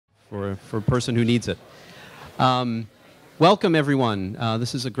for a person who needs it. Welcome, everyone.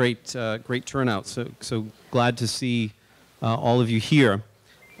 This is a great turnout. So glad to see all of you here.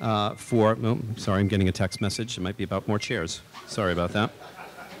 Oh, sorry, I'm getting a text message. It might be about more chairs. Sorry about that.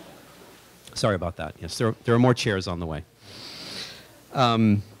 Sorry about that. Yes, there are more chairs on the way.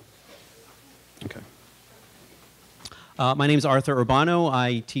 Okay. My name is Arthur Urbano.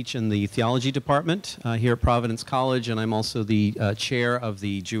 I teach in the theology department here at Providence College, and I'm also the chair of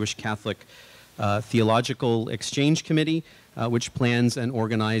the Jewish Catholic Theological Exchange Committee, which plans and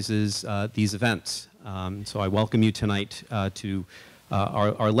organizes these events. So I welcome you tonight to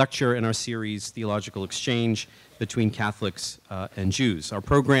our lecture in our series, Theological Exchange Between Catholics and Jews. Our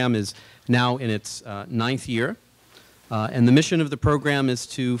program is now in its 9th year. And the mission of the program is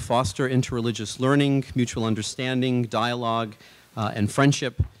to foster interreligious learning, mutual understanding, dialogue, and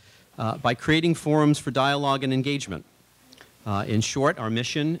friendship by creating forums for dialogue and engagement. In short, our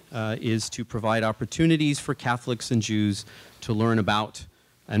mission is to provide opportunities for Catholics and Jews to learn about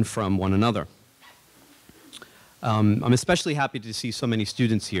and from one another. I'm especially happy to see so many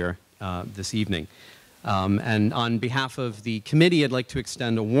students here this evening. And on behalf of the committee, I'd like to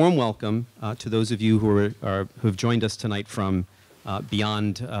extend a warm welcome to those of you who have joined us tonight from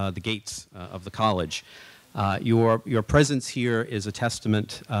beyond the gates of the college. Your presence here is a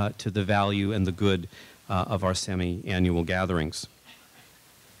testament to the value and the good of our semi-annual gatherings.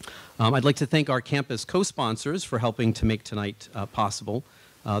 I'd like to thank our campus co-sponsors for helping to make tonight possible: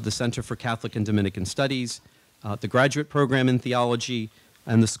 the Center for Catholic and Dominican Studies, the Graduate Program in Theology,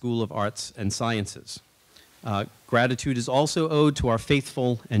 and the School of Arts and Sciences. Gratitude is also owed to our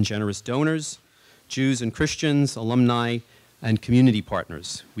faithful and generous donors, Jews and Christians, alumni, and community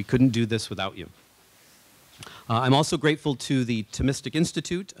partners. We couldn't do this without you. I'm also grateful to the Thomistic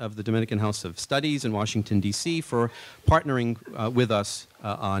Institute of the Dominican House of Studies in Washington, D.C. for partnering with us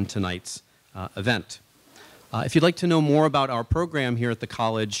on tonight's event. If you'd like to know more about our program here at the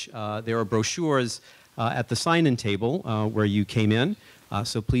college, there are brochures at the sign-in table where you came in.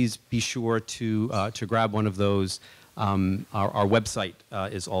 So please be sure to grab one of those. Our website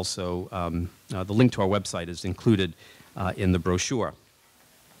is also, the link to our website is included in the brochure.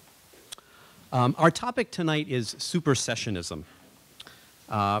 Our topic tonight is supersessionism.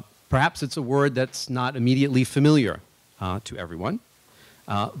 Perhaps it's a word that's not immediately familiar to everyone,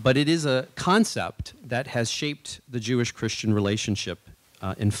 but it is a concept that has shaped the Jewish-Christian relationship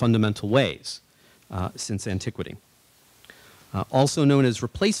in fundamental ways since antiquity. Also known as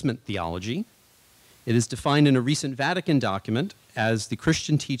replacement theology, it is defined in a recent Vatican document as the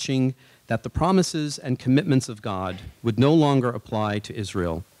Christian teaching that the promises and commitments of God would no longer apply to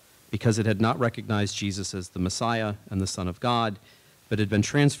Israel because it had not recognized Jesus as the Messiah and the Son of God, but had been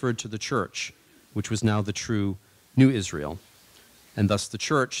transferred to the Church, which was now the true new Israel, and thus the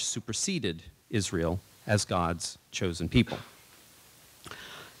Church superseded Israel as God's chosen people.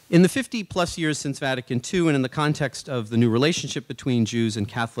 In the 50-plus years since Vatican II, and in the context of the new relationship between Jews and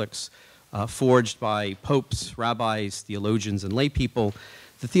Catholics forged by popes, rabbis, theologians, and lay people,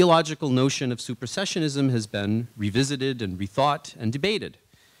 the theological notion of supersessionism has been revisited and rethought and debated.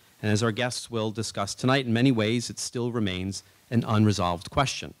 And as our guests will discuss tonight, in many ways, it still remains an unresolved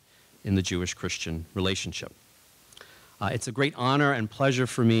question in the Jewish-Christian relationship. It's a great honor and pleasure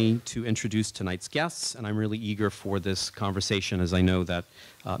for me to introduce tonight's guests, and I'm really eager for this conversation, as I know that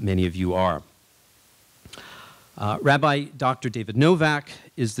many of you are. Rabbi Dr. David Novak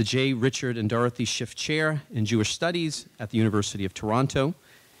is the J. Richard and Dorothy Shiff Chair in Jewish Studies at the University of Toronto.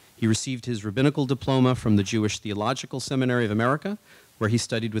 He received his rabbinical diploma from the Jewish Theological Seminary of America, where he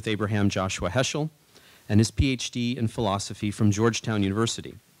studied with Abraham Joshua Heschel, and his PhD in philosophy from Georgetown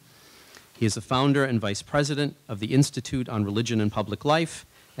University. He is a founder and vice president of the Institute on Religion and Public Life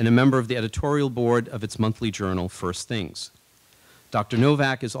and a member of the editorial board of its monthly journal, First Things. Dr.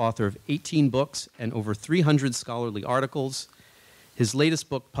 Novak is author of 18 books and over 300 scholarly articles. His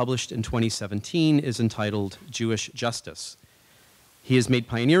latest book, published in 2017, is entitled Jewish Justice. He has made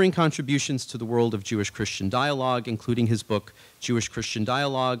pioneering contributions to the world of Jewish-Christian dialogue, including his book, Jewish-Christian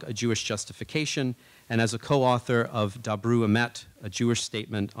Dialogue, A Jewish Justification, and as a co-author of Dabru Emet, a Jewish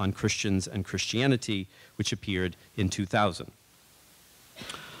statement on Christians and Christianity, which appeared in 2000.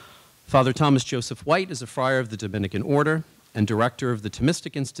 Father Thomas Joseph White is a friar of the Dominican Order and director of the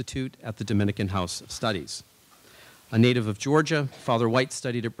Thomistic Institute at the Dominican House of Studies. A native of Georgia, Father White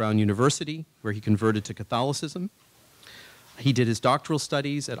studied at Brown University, where he converted to Catholicism. He did his doctoral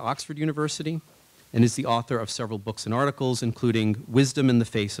studies at Oxford University and is the author of several books and articles, including Wisdom in the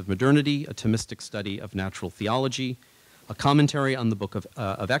Face of Modernity, a Thomistic Study of Natural Theology, a commentary on the book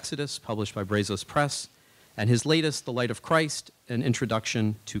of Exodus, published by Brazos Press, and his latest, The Light of Christ, An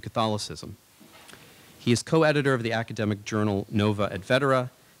Introduction to Catholicism. He is co-editor of the academic journal Nova et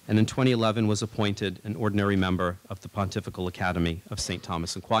Vetera, and in 2011 was appointed an ordinary member of the Pontifical Academy of St.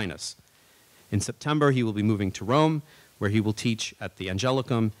 Thomas Aquinas. In September, he will be moving to Rome, where he will teach at the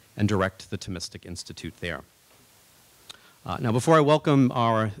Angelicum and direct the Thomistic Institute there. Now, before I welcome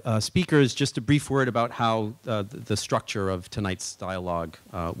our speakers, just a brief word about how the structure of tonight's dialogue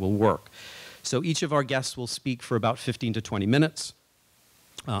will work. So each of our guests will speak for about 15 to 20 minutes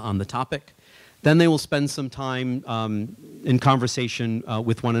on the topic. Then they will spend some time in conversation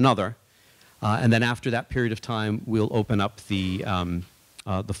with one another. And then after that period of time, we'll open up the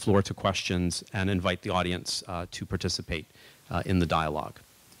floor to questions and invite the audience to participate in the dialogue.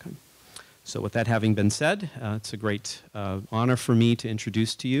 Okay. So with that having been said, it's a great honor for me to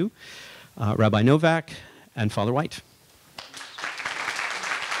introduce to you Rabbi Novak and Father White.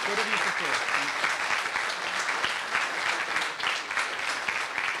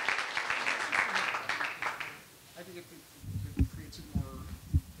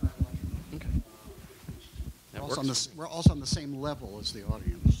 We're also on the same level as the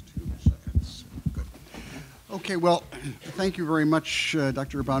audience, too, so that's good. Okay, well, thank you very much,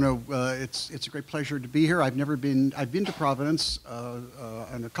 Dr. Urbano. It's a great pleasure to be here. I've been to Providence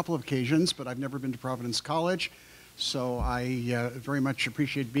on a couple of occasions, but I've never been to Providence College, so I very much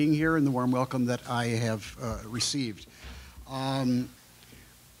appreciate being here and the warm welcome that I have received. To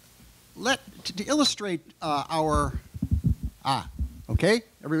illustrate okay,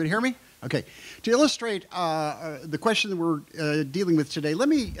 everybody hear me? Okay, to illustrate the question that we're dealing with today, let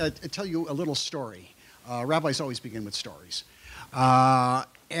me tell you a little story. Rabbis always begin with stories.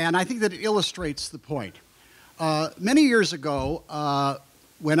 And I think that it illustrates the point. Many years ago,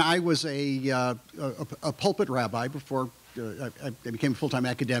 when I was a pulpit rabbi before I became a full-time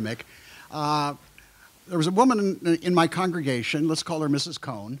academic, there was a woman in my congregation, let's call her Mrs.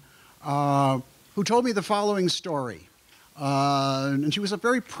 Cohn, who told me the following story. And she was a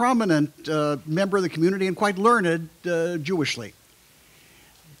very prominent member of the community and quite learned Jewishly.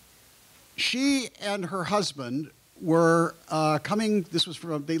 She and her husband were coming,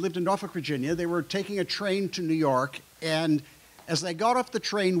 they lived in Norfolk, Virginia. They were taking a train to New York, and as they got off the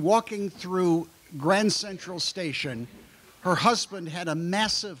train, walking through Grand Central Station, her husband had a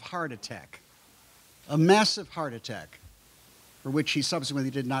massive heart attack. A massive heart attack, for which he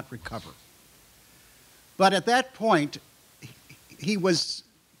subsequently did not recover. But at that point, he was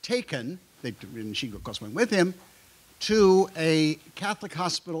taken, and she of course went with him, to a Catholic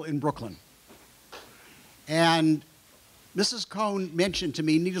hospital in Brooklyn. And Mrs. Cohn mentioned to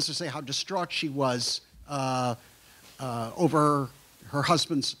me, needless to say, how distraught she was over her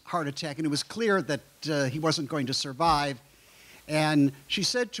husband's heart attack, and it was clear that he wasn't going to survive. And she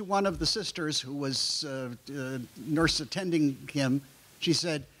said to one of the sisters who was nurse attending him, she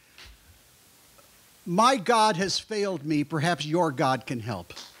said, "My God has failed me, perhaps your God can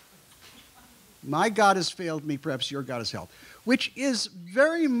help." My God has failed me, perhaps your God has helped. Which is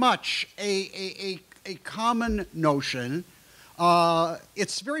very much a common notion.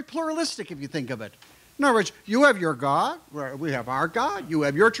 It's very pluralistic if you think of it. In other words, you have your God, we have our God, you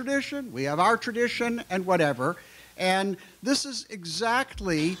have your tradition, we have our tradition, and whatever. And this is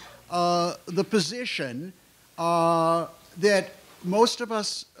exactly the position that most of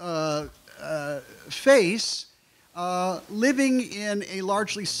us face living in a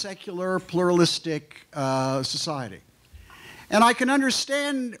largely secular, pluralistic society. And I can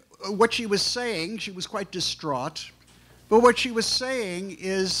understand what she was saying. She was quite distraught. But what she was saying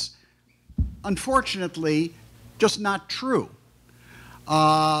is, unfortunately, just not true.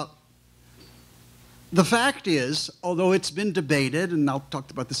 The fact is, although it's been debated, and I'll talk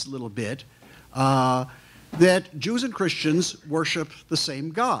about this a little bit, that Jews and Christians worship the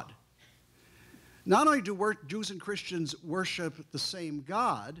same God. Not only do Jews and Christians worship the same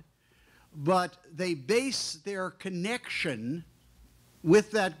God, but they base their connection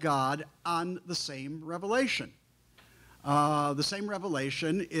with that God on the same revelation. The same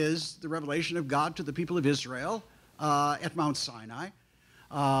revelation is the revelation of God to the people of Israel at Mount Sinai,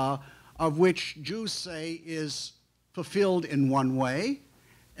 of which Jews say is fulfilled in one way,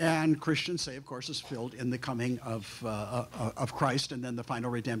 and Christians say, of course, is filled in the coming of Christ, and then the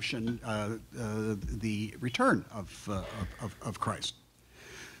final redemption, the return of Christ.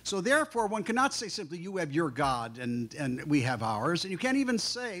 So therefore, one cannot say simply, you have your God and we have ours. And you can't even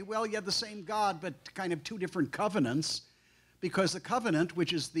say, well, you have the same God, but kind of two different covenants, because the covenant,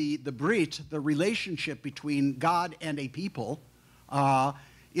 which is the brit, the relationship between God and a people,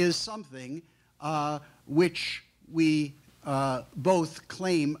 is something which we both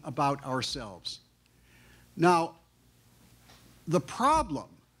claim about ourselves. Now, the problem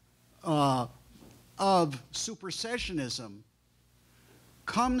of supersessionism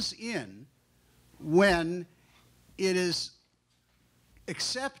comes in when it is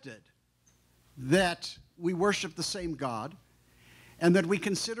accepted that we worship the same God and that we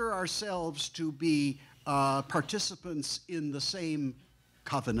consider ourselves to be participants in the same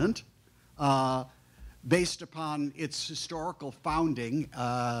covenant based upon its historical founding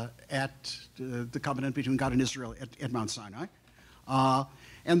at the covenant between God and Israel at Mount Sinai.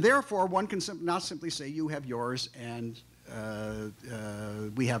 And therefore, one can not simply say, you have yours and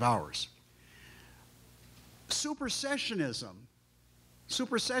we have ours. Supersessionism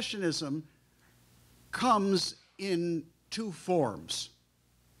comes in two forms.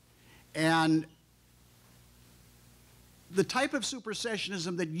 And the type of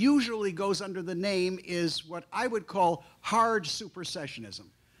supersessionism that usually goes under the name is what I would call hard supersessionism.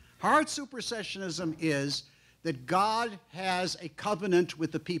 Hard supersessionism is that God has a covenant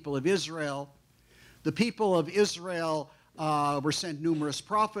with the people of Israel. The people of Israel were sent numerous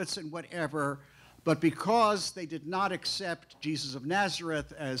prophets and whatever, but because they did not accept Jesus of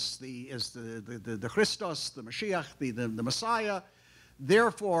Nazareth as the Christos, the Mashiach, the Messiah,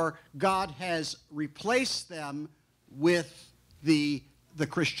 therefore God has replaced them with the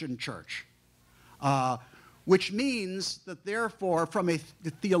Christian church. Which means that therefore, from a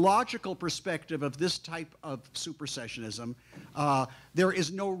theological perspective of this type of supersessionism, there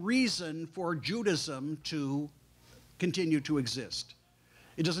is no reason for Judaism to continue to exist.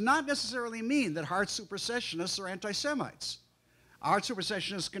 It does not necessarily mean that hard supersessionists are anti-Semites. Hard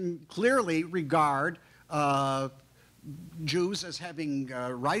supersessionists can clearly regard Jews as having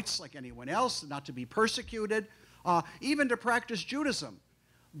rights like anyone else, not to be persecuted, even to practice Judaism.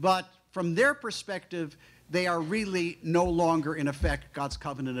 But from their perspective, they are really no longer, in effect, God's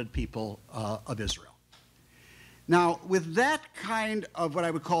covenanted people of Israel. Now, with that kind of what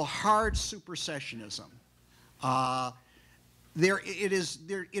I would call hard supersessionism,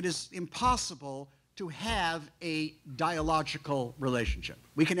 it is impossible to have a dialogical relationship.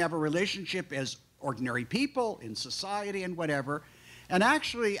 We can have a relationship as ordinary people in society and whatever. And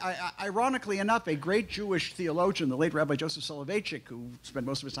actually, ironically enough, a great Jewish theologian, the late Rabbi Joseph Soloveitchik, who spent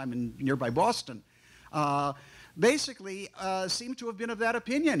most of his time in nearby Boston, basically seemed to have been of that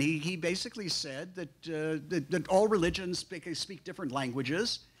opinion. He basically said that all religions speak different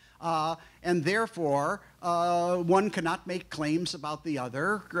languages, and therefore one cannot make claims about the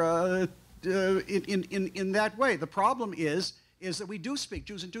other in that way. The problem is that we do speak,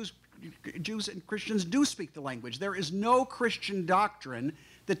 Jews and Christians do speak the language. There is no Christian doctrine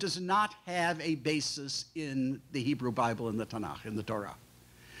that does not have a basis in the Hebrew Bible, in the Tanakh, in the Torah.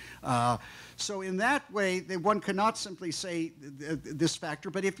 So in that way, one cannot simply say this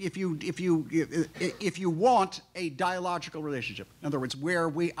factor. But if you want a dialogical relationship, in other words, where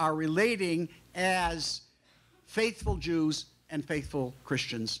we are relating as faithful Jews and faithful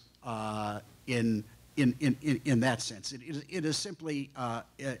Christians in that sense, it is simply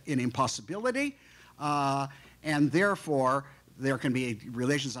an impossibility, and therefore there can be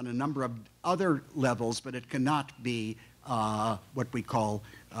relations on a number of other levels, but it cannot be what we call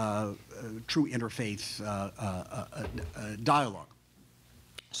true interfaith dialogue.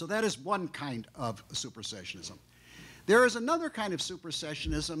 So that is one kind of supersessionism. There is another kind of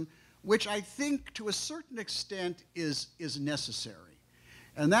supersessionism which I think to a certain extent is necessary.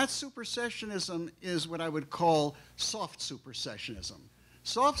 And that supersessionism is what I would call soft supersessionism.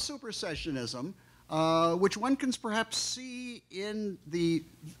 Soft supersessionism, which one can perhaps see in the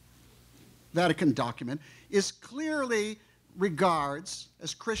Vatican document, is clearly regards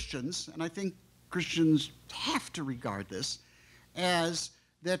as Christians, and I think Christians have to regard this, as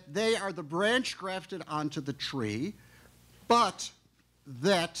that they are the branch grafted onto the tree, but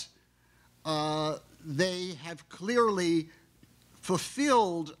that they have clearly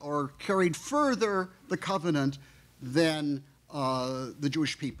fulfilled or carried further the covenant than the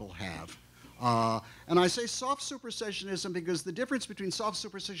Jewish people have. And I say soft supersessionism because the difference between soft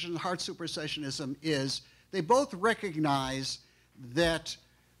supersession and hard supersessionism is they both recognize that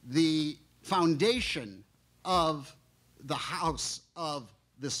the foundation of the house of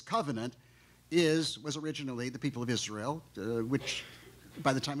this covenant was originally the people of Israel, which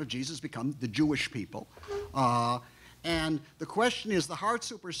by the time of Jesus become the Jewish people. And the question is, the hard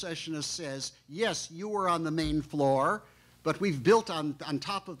supersessionist says, yes, you were on the main floor, but we've built on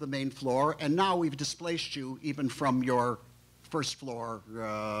top of the main floor, and now we've displaced you even from your first floor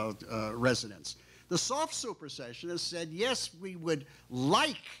residence. The soft supersessionists said, yes, we would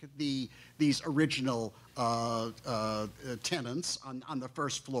like these original tenants on the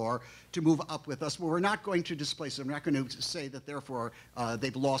first floor to move up with us, but we're not going to displace them. We're not going to say that, therefore,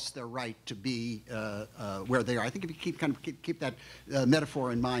 they've lost their right to be where they are. I think if you keep that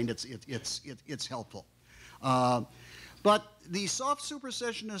metaphor in mind, it's helpful. But the soft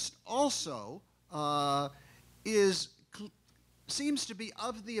supersessionist also seems to be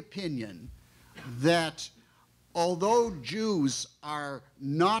of the opinion that although Jews are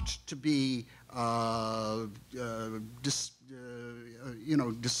not to be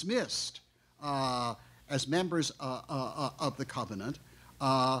dismissed as members of the covenant,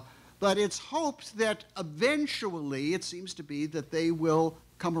 but it's hoped that eventually it seems to be that they will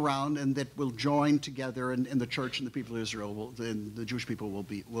come around and that will join together, and the church and the people of Israel and the Jewish people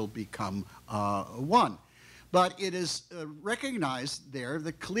will become one. But it is recognized there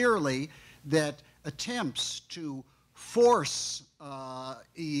that clearly that attempts to force,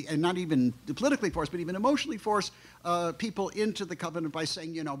 and not even politically force, but even emotionally force people into the covenant by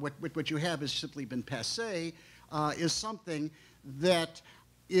saying, you know, what you have has simply been passé, is something that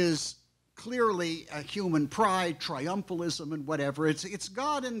is clearly a human pride, triumphalism, and whatever. It's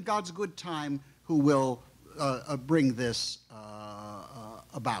God and God's good time who will bring this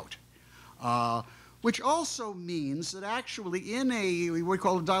about. Which also means that actually in what we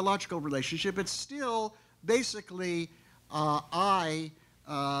call a dialogical relationship, it's still basically hoping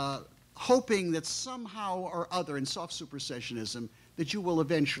that somehow or other in soft supersessionism that you will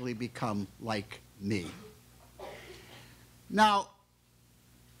eventually become like me. Now,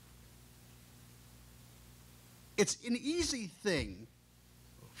 it's an easy thing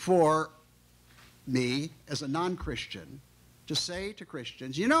for me as a non-Christian to say to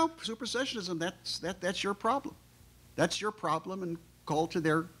Christians, you know, supersessionism, that's your problem. That's your problem, and call to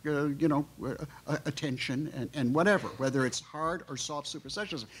their, attention and whatever, whether it's hard or soft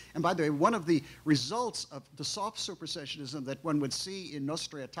supersessionism. And by the way, one of the results of the soft supersessionism that one would see in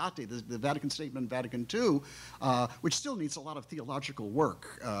Nostra Aetate, the Vatican Statement, Vatican II, which still needs a lot of theological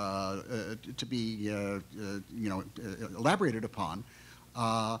work to be, elaborated upon,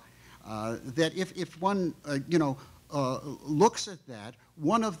 that if one, looks at that,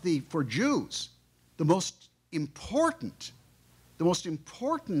 one of the, for Jews, the most important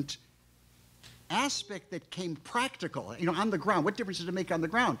aspect that came practical, on the ground, what difference does it make on the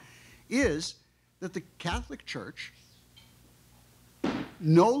ground, is that the Catholic Church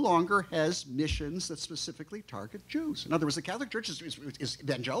no longer has missions that specifically target Jews. In other words, the Catholic Church is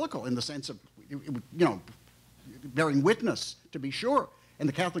evangelical in the sense of, bearing witness, to be sure. And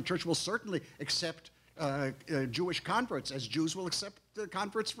the Catholic Church will certainly accept Jewish converts, as Jews will accept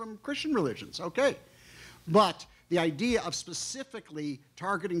converts from Christian religions. Okay. But the idea of specifically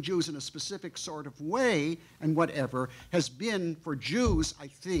targeting Jews in a specific sort of way and whatever has been, for Jews, I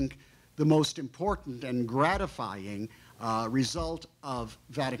think, the most important and gratifying result of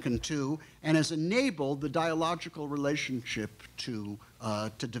Vatican II, and has enabled the dialogical relationship to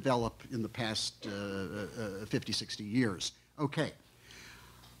develop in the past 50, 60 years. Okay.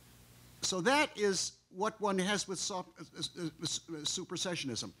 So that is what one has with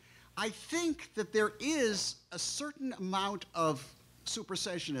supersessionism. I think that there is a certain amount of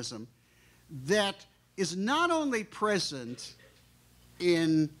supersessionism that is not only present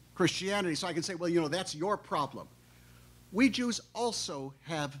in Christianity, so I can say, well, that's your problem. We Jews also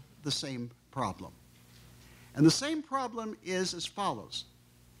have the same problem. And the same problem is as follows,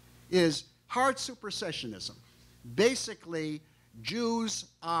 is hard supersessionism. Basically, Jews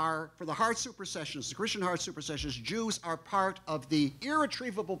are, for the hard supersessionists, the Christian hard supersessionists, Jews are part of the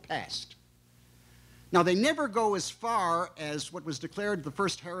irretrievable past. Now, they never go as far as what was declared the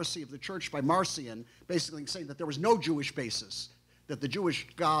first heresy of the church by Marcion, basically saying that there was no Jewish basis, that the Jewish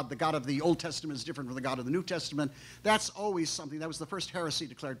God, the God of the Old Testament, is different from the God of the New Testament. That's always something, that was the first heresy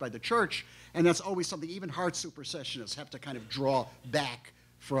declared by the church, and that's always something even hard supersessionists have to kind of draw back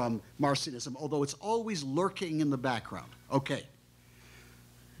from Marcionism, although it's always lurking in the background. Okay.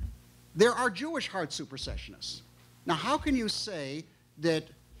 There are Jewish hard supersessionists. Now, how can you say that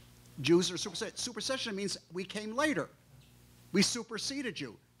Jews are supersessionist? Supersession means we came later. We superseded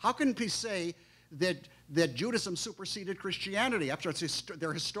you. How can we say that Judaism superseded Christianity after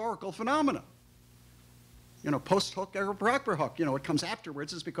they're historical phenomena? Post hoc ergo propter hoc. What comes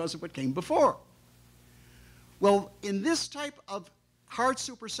afterwards is because of what came before. Well, in this type of hard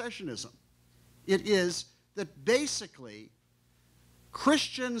supersessionism, it is that basically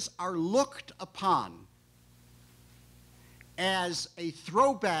Christians are looked upon as a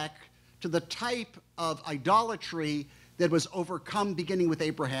throwback to the type of idolatry that was overcome beginning with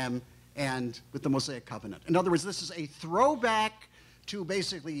Abraham and with the Mosaic covenant. In other words, this is a throwback to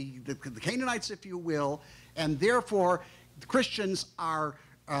basically the Canaanites, if you will, and therefore the Christians are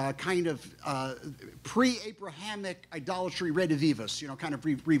kind of pre-Abrahamic idolatry redivivus, kind of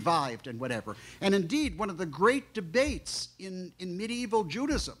revived and whatever. And indeed, one of the great debates in medieval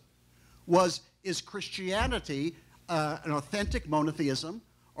Judaism was, is Christianity an authentic monotheism,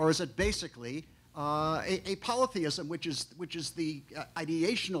 or is it basically a polytheism, which is the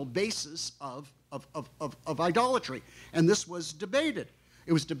ideational basis of idolatry? And this was debated.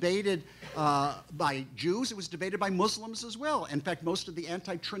 It was debated by Jews. It was debated by Muslims as well. In fact, most of the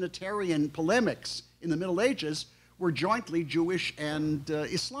anti-Trinitarian polemics in the Middle Ages were jointly Jewish and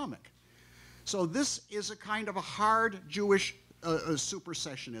Islamic. So this is a kind of a hard Jewish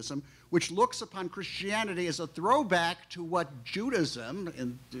supersessionism, which looks upon Christianity as a throwback to what Judaism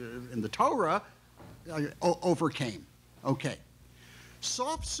in the Torah overcame. Okay.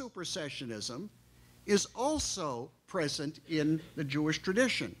 Soft supersessionism is also present in the Jewish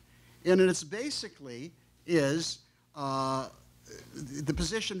tradition. And it's basically is the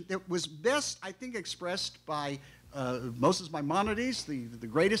position that was best, I think, expressed by Moses Maimonides, the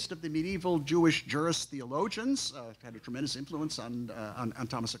greatest of the medieval Jewish jurist theologians, had a tremendous influence on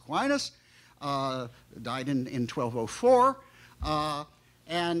Thomas Aquinas, died in 1204.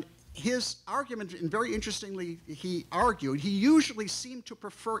 And his argument, and very interestingly, he argued, he usually seemed to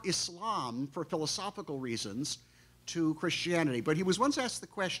prefer Islam for philosophical reasons to Christianity. But he was once asked the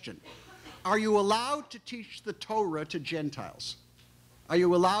question, are you allowed to teach the Torah to Gentiles? Are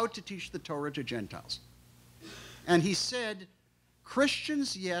you allowed to teach the Torah to Gentiles? And he said,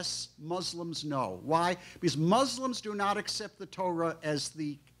 Christians, yes, Muslims, no. Why? Because Muslims do not accept the Torah as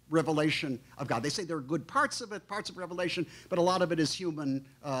the revelation of God. They say there are good parts of it, parts of revelation, but a lot of it is human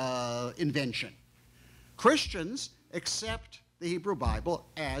invention. Christians accept the Hebrew Bible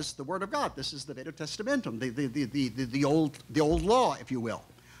as the Word of God. This is the Vedo Testamentum, the old law, if you will,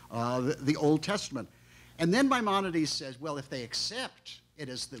 the Old Testament. And then Maimonides says, well, if they accept it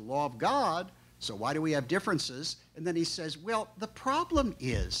as the law of God, so why do we have differences? And then he says, well, the problem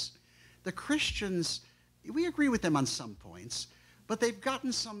is the Christians, we agree with them on some points, but they've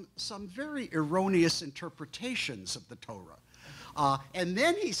gotten some very erroneous interpretations of the Torah. And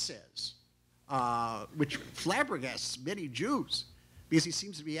then he says, which flabbergasts many Jews, because he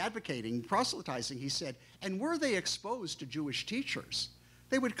seems to be advocating, proselytizing, he said, and were they exposed to Jewish teachers,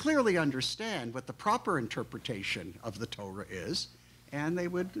 they would clearly understand what the proper interpretation of the Torah is, and they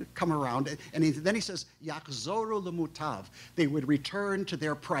would come around. And then he says, Yachzoru lemutav, they would return to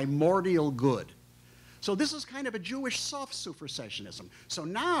their primordial good. So this is kind of a Jewish soft supersessionism. So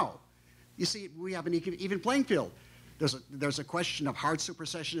now, you see, we have an even playing field. There's a question of hard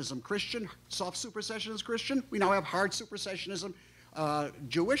supersessionism Christian, soft supersessionism Christian. We now have hard supersessionism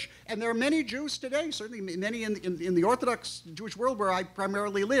Jewish. And there are many Jews today, certainly many in the Orthodox Jewish world where I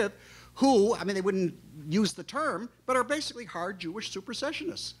primarily live, who, I mean, they wouldn't use the term, but are basically hard Jewish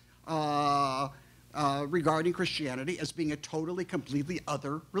supersessionists regarding Christianity as being a totally, completely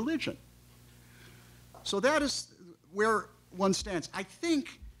other religion. So that is where one stands. I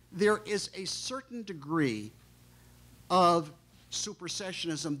think there is a certain degree of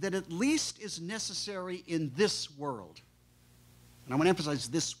supersessionism that at least is necessary in this world. And I want to emphasize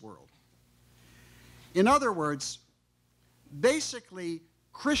this world. In other words, basically,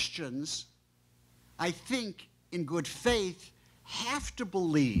 Christians, I think, in good faith, have to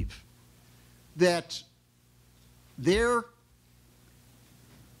believe that their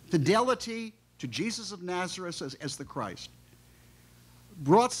fidelity to Jesus of Nazareth as the Christ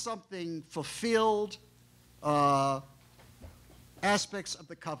brought something fulfilled, aspects of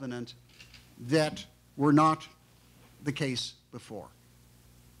the covenant that were not the case before.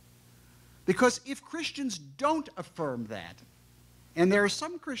 Because if Christians don't affirm that, and there are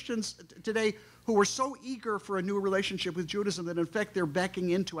some Christians today who are so eager for a new relationship with Judaism that in fact they're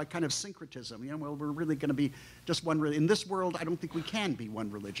backing into a kind of syncretism. Well, we're really going to be just one religion. In this world, I don't think we can be one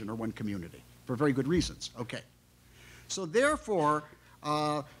religion or one community for very good reasons. Okay. So therefore,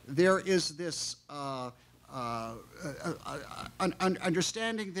 there is this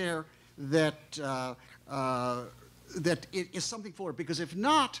understanding there that, that it is something for it. Because if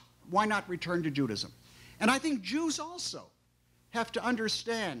not, why not return to Judaism? And I think Jews also have to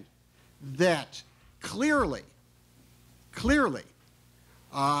understand that clearly,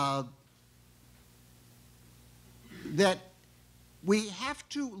 that we have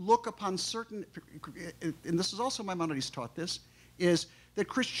to look upon certain, and this is also Maimonides taught this, is that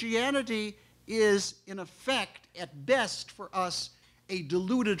Christianity is in effect, at best for us, a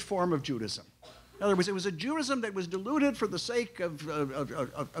diluted form of Judaism. In other words, it was a Judaism that was diluted for the sake of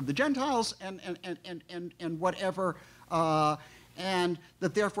the Gentiles and whatever, and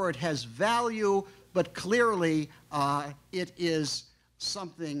that therefore it has value, but clearly it is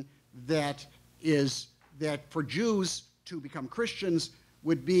something that for Jews to become Christians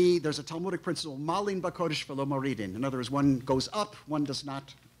would be, there's a Talmudic principle, malin bakodesh velo moridin. In other words, one goes up, one does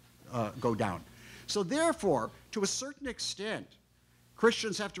not go down. So therefore, to a certain extent,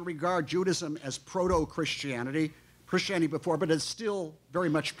 Christians have to regard Judaism as proto-Christianity, Christianity before, but it's still very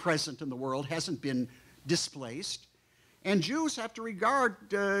much present in the world, hasn't been displaced. And Jews have to regard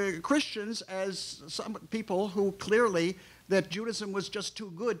Christians as some people who clearly, that Judaism was just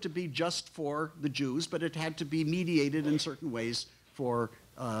too good to be just for the Jews, but it had to be mediated in certain ways for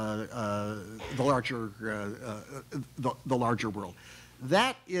the larger world.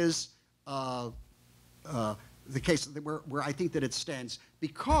 That is the case where I think that it stands,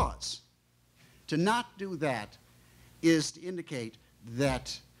 because to not do that is to indicate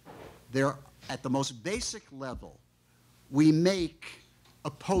that there, at the most basic level, we make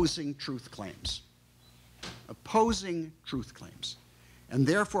opposing truth claims. Opposing truth claims. And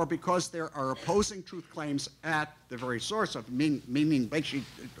therefore, because there are opposing truth claims at the very source of meaning basically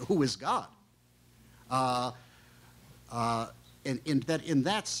who is God, in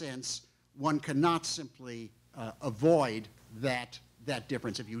that sense, one cannot simply avoid that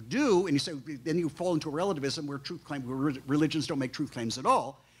difference. If you do, and you say, then you fall into a relativism where religions don't make truth claims at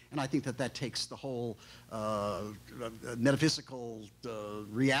all. And I think that takes the whole metaphysical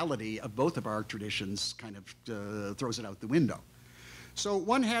reality of both of our traditions, kind of throws it out the window. So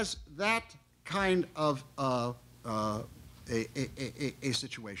one has that kind of a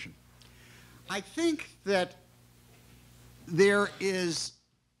situation. I think that there is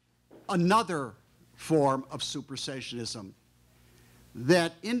another form of supersessionism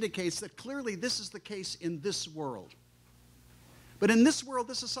that indicates that clearly this is the case in this world. But in this world,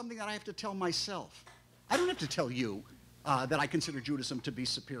 this is something that I have to tell myself. I don't have to tell you that I consider Judaism to be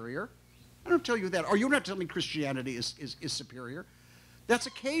superior. I don't tell you that. Or you don't have to tell me Christianity is superior. That's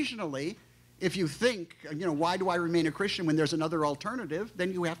occasionally, if you think, why do I remain a Christian when there's another alternative,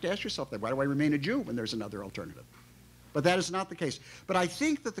 then you have to ask yourself that. Why do I remain a Jew when there's another alternative? But that is not the case. But I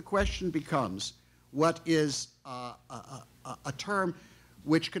think that the question becomes what is a term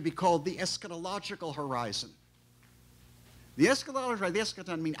which could be called the eschatological horizon. The eschatological, the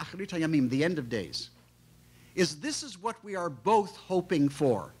eschaton mean achrit hayamim, the end of days. This is what we are both hoping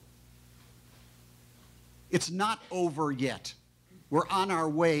for. It's not over yet. We're on our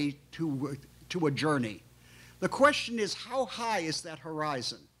way to a journey. The question is, how high is that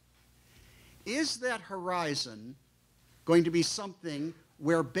horizon? Is that horizon going to be something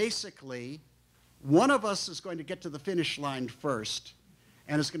where basically one of us is going to get to the finish line first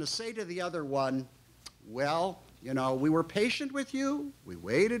and is going to say to the other one, well, we were patient with you, we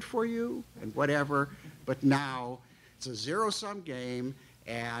waited for you, and whatever, but now it's a zero-sum game,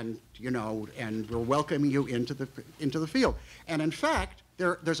 and and we're welcoming you into the field. And in fact,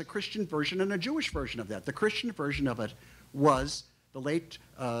 there's a Christian version and a Jewish version of that. The Christian version of it was the late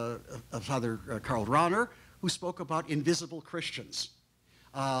Father Karl Rahner, who spoke about invisible Christians.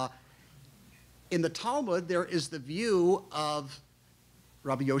 In the Talmud, there is the view of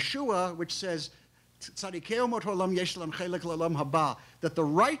Rabbi Yoshua, which says, that the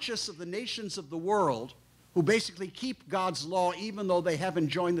righteous of the nations of the world, who basically keep God's law even though they haven't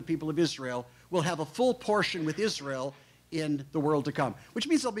joined the people of Israel, will have a full portion with Israel in the world to come, which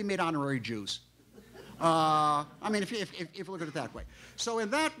means they'll be made honorary Jews. If you look at it that way. So in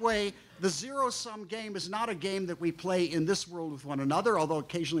that way, the zero-sum game is not a game that we play in this world with one another, although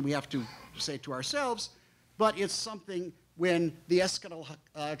occasionally we have to say it to ourselves, but it's something when the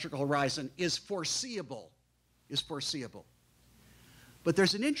eschatological horizon is foreseeable, But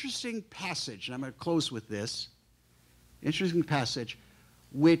there's an interesting passage, and I'm going to close with this, interesting passage,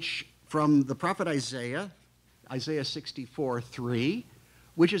 which from the prophet Isaiah, Isaiah 64:3,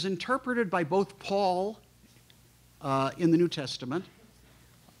 which is interpreted by both Paul in the New Testament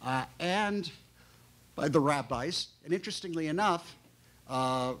and by the rabbis. And interestingly enough,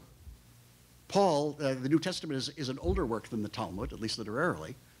 Paul, the New Testament is an older work than the Talmud, at least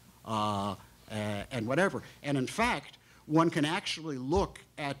literarily, and whatever. And in fact, one can actually look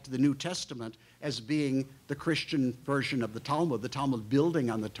at the New Testament as being the Christian version of the Talmud building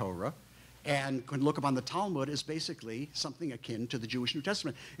on the Torah, and can look upon the Talmud as basically something akin to the Jewish New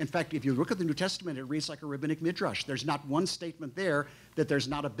Testament. In fact, if you look at the New Testament, it reads like a rabbinic midrash. There's not one statement there that there's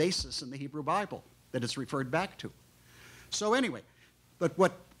not a basis in the Hebrew Bible that it's referred back to. So anyway, but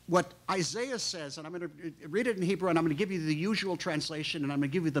what what Isaiah says, and I'm going to read it in Hebrew, and I'm going to give you the usual translation, and I'm going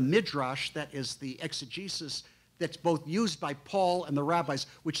to give you the midrash, that is the exegesis that's both used by Paul and the rabbis,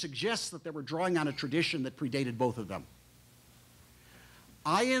 which suggests that they were drawing on a tradition that predated both of them.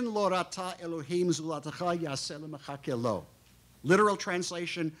 Ayin lo rata Elohim zulatacha yaseh lemachake lo. Literal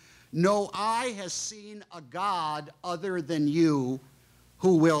translation, no eye has seen a God other than you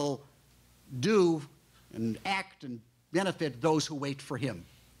who will do and act and benefit those who wait for him.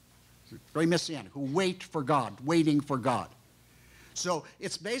 Very messianic, who wait for God, waiting for God. So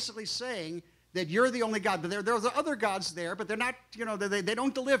it's basically saying that you're the only God. But there's other gods there, but they're not, you know, they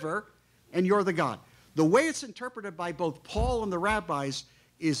don't deliver, and you're the God. The way it's interpreted by both Paul and the rabbis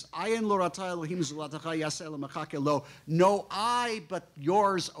is Ayin lo rata Elohim zulatacha yaseh lemachake lo. No eye but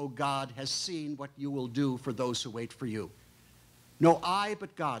yours, O God, has seen what you will do for those who wait for you. No eye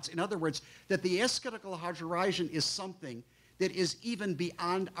but God's. In other words, that the eschatological horizon is something that is even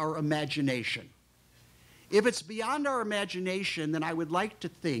beyond our imagination. If it's beyond our imagination, then I would like to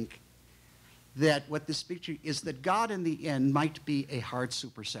think that what this picture is, that God in the end might be a hard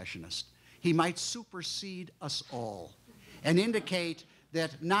supersessionist. He might supersede us all and indicate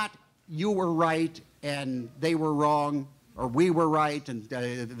that not you were right and they were wrong, or we were right and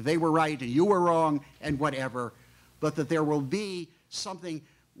they were right and you were wrong and whatever, but that there will be something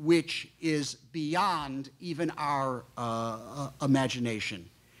which is beyond even our imagination,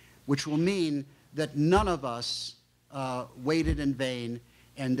 which will mean that none of us waited in vain,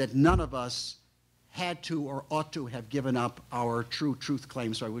 and that none of us had to or ought to have given up our true truth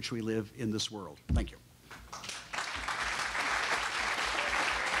claims by which we live in this world. Thank you.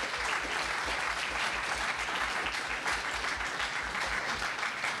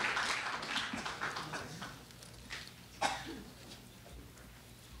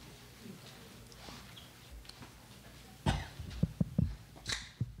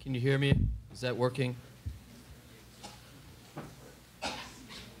 Can you hear me? Is that working?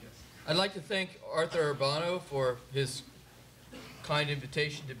 I'd like to thank Arthur Urbano for his kind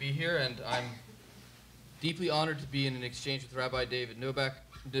invitation to be here, and I'm deeply honored to be in an exchange with Rabbi David Novak,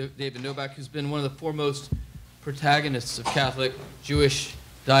 who's been one of the foremost protagonists of Catholic-Jewish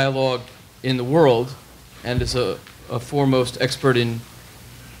dialogue in the world, and is a foremost expert in,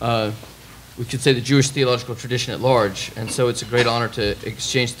 we could say, the Jewish theological tradition at large. And so it's a great honor to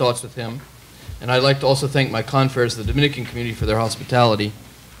exchange thoughts with him. And I'd like to also thank my confreres, the Dominican community, for their hospitality.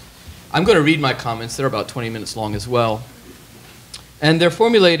 I'm going to read my comments. They're about 20 minutes long as well. And they're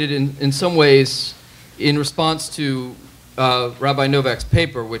formulated in some ways in response to Rabbi Novak's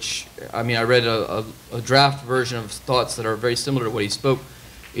paper, which, I mean, I read a draft version of thoughts that are very similar to what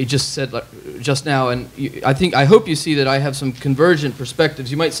he just said just now. And I hope you see that I have some convergent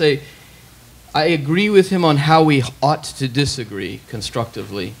perspectives. You might say, I agree with him on how we ought to disagree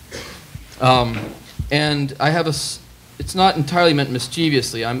constructively. And I have it's not entirely meant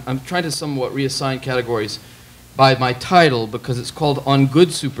mischievously. I'm trying to somewhat reassign categories by my title, because it's called On Good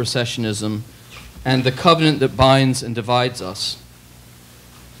Supersessionism and the Covenant That Binds and Divides Us.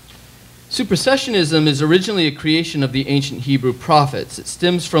 Supersessionism is originally a creation of the ancient Hebrew prophets. It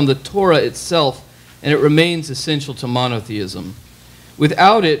stems from the Torah itself, and it remains essential to monotheism.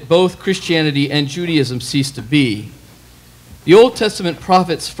 Without it, both Christianity and Judaism cease to be. The Old Testament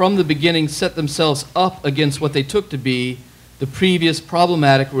prophets from the beginning set themselves up against what they took to be the previous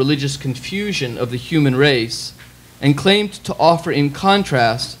problematic religious confusion of the human race, and claimed to offer in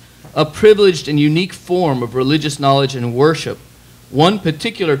contrast a privileged and unique form of religious knowledge and worship, one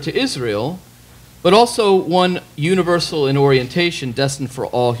particular to Israel, but also one universal in orientation, destined for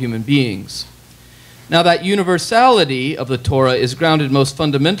all human beings. Now, that universality of the Torah is grounded most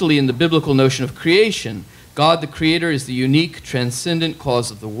fundamentally in the biblical notion of creation. God the Creator is the unique, transcendent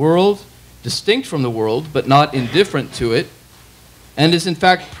cause of the world, distinct from the world, but not indifferent to it, and is in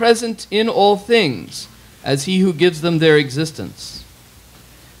fact present in all things as He who gives them their existence.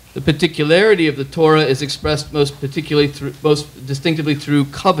 The particularity of the Torah is expressed most distinctively through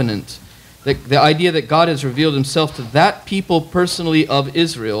covenant, the idea that God has revealed Himself to that people personally of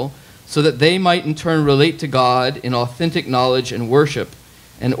Israel, so that they might in turn relate to God in authentic knowledge and worship,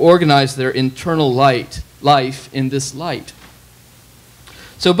 and organize their internal life in this light.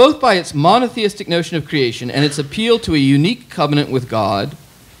 So both by its monotheistic notion of creation and its appeal to a unique covenant with God,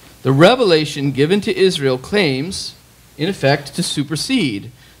 the revelation given to Israel claims, in effect, to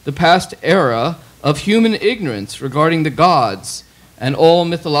supersede the past era of human ignorance regarding the gods and all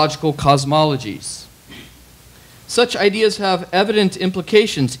mythological cosmologies. Such ideas have evident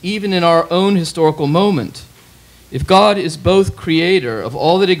implications even in our own historical moment. If God is both creator of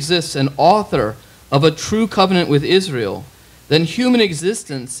all that exists and author of a true covenant with Israel, then human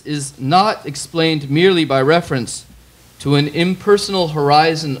existence is not explained merely by reference to an impersonal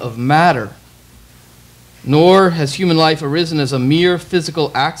horizon of matter, nor has human life arisen as a mere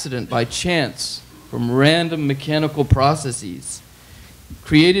physical accident by chance from random mechanical processes.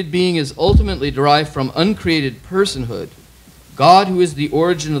 Created being is ultimately derived from uncreated personhood. God, who is the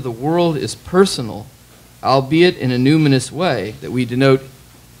origin of the world, is personal, albeit in a numinous way that we denote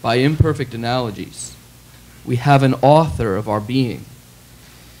by imperfect analogies. We have an author of our being.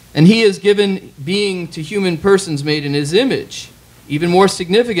 And he has given being to human persons made in his image. Even more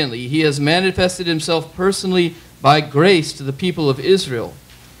significantly, he has manifested himself personally by grace to the people of Israel.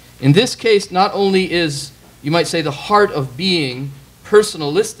 In this case, not only is, you might say, the heart of being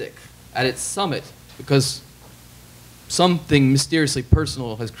personalistic at its summit, because something mysteriously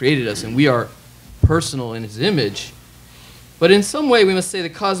personal has created us, and we are personal in his image, but in some way we must say the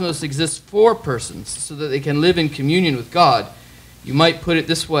cosmos exists for persons so that they can live in communion with God. You might put it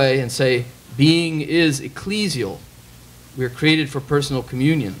this way and say, being is ecclesial. We are created for personal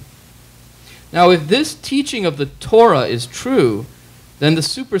communion. Now, if this teaching of the Torah is true, then the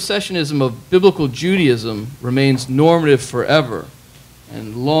supersessionism of biblical Judaism remains normative forever,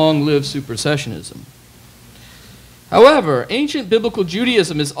 and long live supersessionism. However, ancient biblical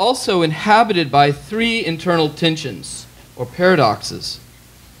Judaism is also inhabited by three internal tensions, or paradoxes,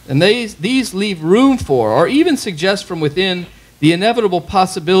 and these leave room for, or even suggest from within, the inevitable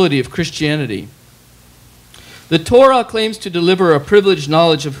possibility of Christianity. The Torah claims to deliver a privileged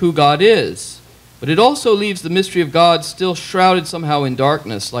knowledge of who God is, but it also leaves the mystery of God still shrouded somehow in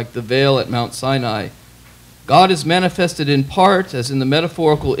darkness, like the veil at Mount Sinai. God is manifested in part, as in the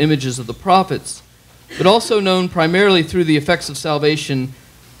metaphorical images of the prophets, but also known primarily through the effects of salvation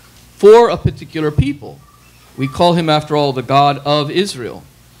for a particular people. We call him, after all, the God of Israel,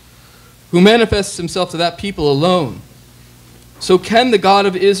 who manifests himself to that people alone. So can the God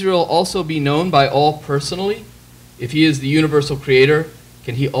of Israel also be known by all personally? If he is the universal creator,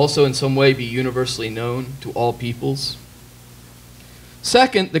 can he also in some way be universally known to all peoples?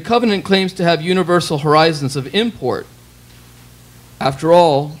 Second, the covenant claims to have universal horizons of import. After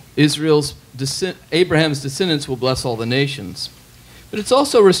all, Abraham's descendants will bless all the nations. But it's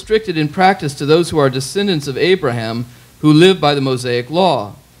also restricted in practice to those who are descendants of Abraham who live by the Mosaic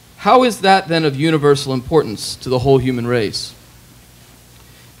law. How is that then of universal importance to the whole human race?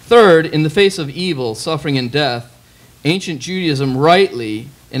 Third, in the face of evil, suffering, and death, ancient Judaism rightly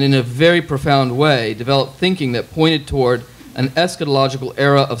and in a very profound way developed thinking that pointed toward an eschatological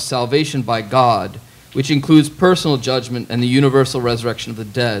era of salvation by God, which includes personal judgment and the universal resurrection of the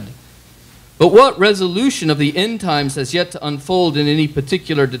dead. But what resolution of the end times has yet to unfold in any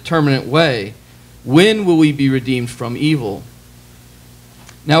particular determinate way? When will we be redeemed from evil?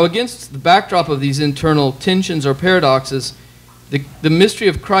 Now, against the backdrop of these internal tensions or paradoxes, the mystery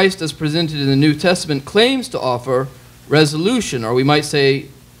of Christ as presented in the New Testament claims to offer resolution, or we might say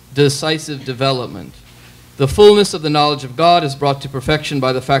decisive development. The fullness of the knowledge of God is brought to perfection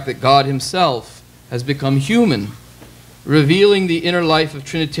by the fact that God himself has become human, revealing the inner life of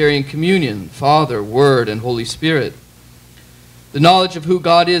Trinitarian communion, Father, Word, and Holy Spirit. The knowledge of who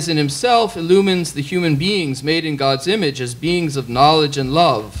God is in himself illumines the human beings made in God's image as beings of knowledge and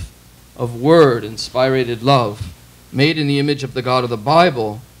love, of Word-inspired love, made in the image of the God of the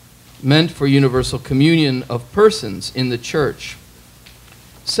Bible, meant for universal communion of persons in the church.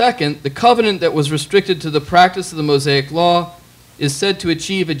 Second, the covenant that was restricted to the practice of the Mosaic law is said to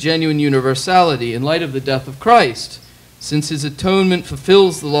achieve a genuine universality in light of the death of Christ, since his atonement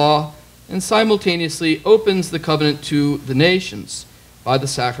fulfills the law and simultaneously opens the covenant to the nations by the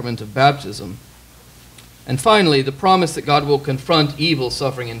sacrament of baptism. And finally, the promise that God will confront evil,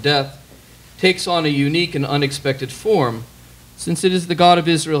 suffering, and death takes on a unique and unexpected form, since it is the God of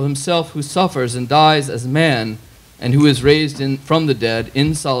Israel himself who suffers and dies as man and who is raised from the dead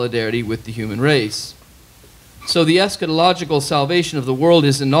in solidarity with the human race. So the eschatological salvation of the world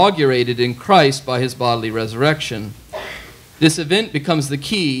is inaugurated in Christ by his bodily resurrection. This event becomes the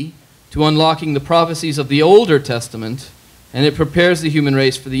key to unlocking the prophecies of the Older Testament, and it prepares the human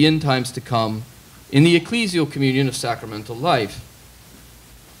race for the end times to come in the ecclesial communion of sacramental life.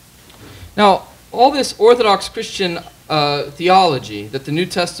 Now, all this Orthodox Christian theology that the New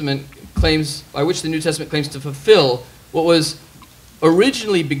Testament claims, by which the New Testament claims to fulfill what was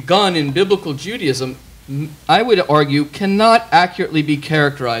originally begun in biblical Judaism, I would argue, cannot accurately be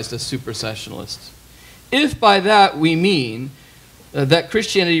characterized as supersessionalist. If by that we mean that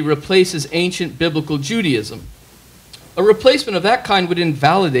Christianity replaces ancient biblical Judaism, a replacement of that kind would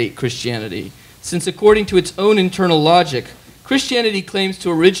invalidate Christianity, since according to its own internal logic, Christianity claims to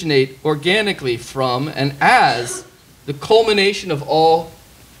originate organically from and as the culmination of all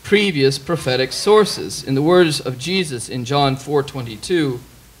previous prophetic sources. In the words of Jesus in John 4:22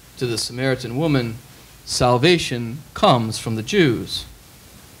 to the Samaritan woman, salvation comes from the Jews.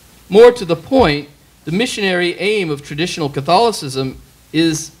 More to the point, the missionary aim of traditional Catholicism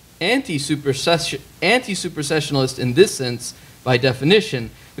is anti-supersessionalist in this sense by definition,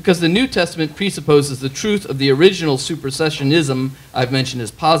 because the New Testament presupposes the truth of the original supersessionism I've mentioned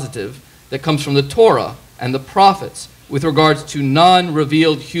as positive that comes from the Torah and the prophets with regards to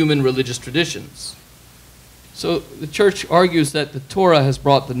non-revealed human religious traditions. So the church argues that the Torah has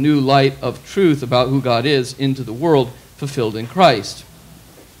brought the new light of truth about who God is into the world, fulfilled in Christ.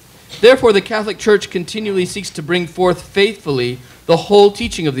 Therefore, the Catholic Church continually seeks to bring forth faithfully the whole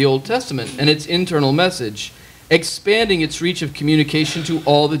teaching of the Old Testament and its internal message, expanding its reach of communication to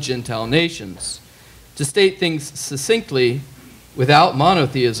all the Gentile nations. To state things succinctly, without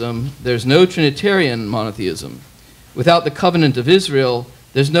monotheism, there's no Trinitarian monotheism. Without the covenant of Israel,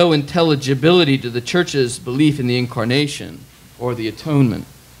 there's no intelligibility to the Church's belief in the Incarnation or the Atonement.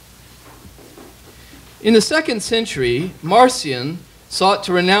 In the 2nd century, Marcion sought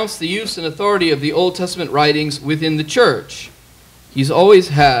to renounce the use and authority of the Old Testament writings within the Church. He's always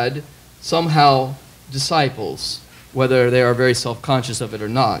had, somehow, disciples, whether they are very self-conscious of it or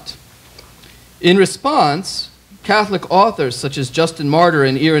not. In response, Catholic authors such as Justin Martyr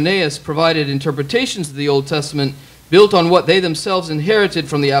and Irenaeus provided interpretations of the Old Testament built on what they themselves inherited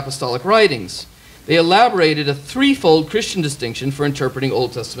from the apostolic writings. They elaborated a threefold Christian distinction for interpreting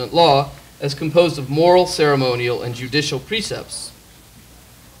Old Testament law as composed of moral, ceremonial, and judicial precepts.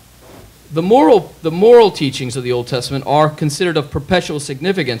 The moral teachings of the Old Testament are considered of perpetual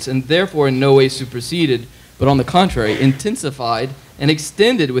significance and therefore in no way superseded, but on the contrary, intensified and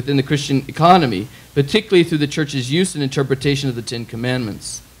extended within the Christian economy, particularly through the Church's use and interpretation of the Ten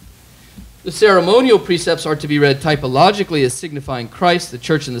Commandments. The ceremonial precepts are to be read typologically as signifying Christ, the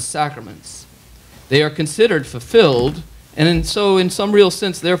Church, and the sacraments. They are considered fulfilled, and so in some real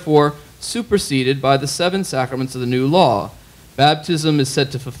sense, therefore, superseded by the 7 sacraments of the new law. Baptism is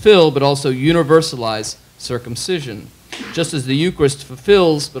said to fulfill, but also universalize circumcision, just as the Eucharist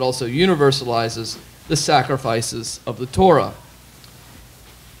fulfills, but also universalizes the sacrifices of the Torah.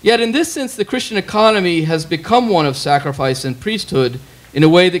 Yet in this sense, the Christian economy has become one of sacrifice and priesthood in a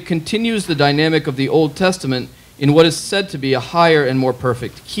way that continues the dynamic of the Old Testament in what is said to be a higher and more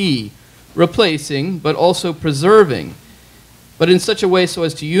perfect key, replacing, but also preserving, but in such a way so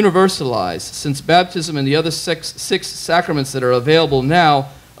as to universalize, since baptism and the other six sacraments that are available now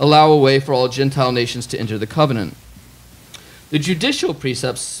allow a way for all Gentile nations to enter the covenant. The judicial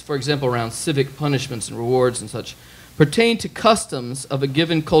precepts, for example, around civic punishments and rewards and such, pertain to customs of a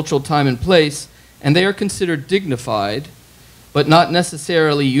given cultural time and place, and they are considered dignified, but not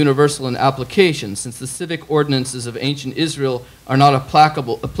necessarily universal in application, since the civic ordinances of ancient Israel are not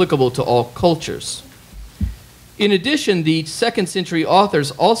applicable to all cultures. In addition, the 2nd century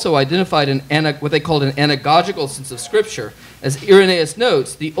authors also identified what they called an anagogical sense of Scripture. As Irenaeus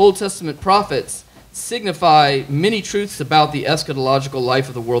notes, the Old Testament prophets signify many truths about the eschatological life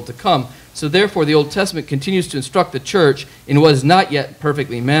of the world to come. So therefore, the Old Testament continues to instruct the church in what is not yet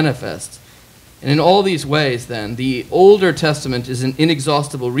perfectly manifest. And in all these ways, then, the Older Testament is an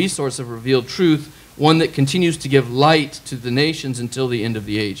inexhaustible resource of revealed truth, one that continues to give light to the nations until the end of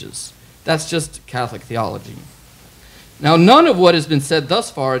the ages. That's just Catholic theology. Now, none of what has been said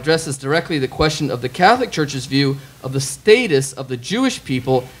thus far addresses directly the question of the Catholic Church's view of the status of the Jewish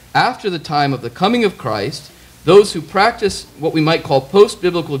people after the time of the coming of Christ, those who practice what we might call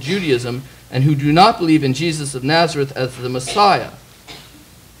post-biblical Judaism and who do not believe in Jesus of Nazareth as the Messiah.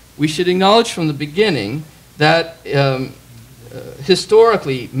 We should acknowledge from the beginning that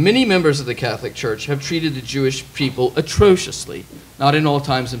historically, many members of the Catholic Church have treated the Jewish people atrociously, not in all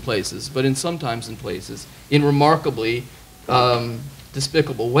times and places, but in some times and places, in remarkably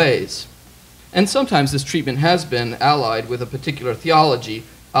despicable ways. And sometimes this treatment has been allied with a particular theology,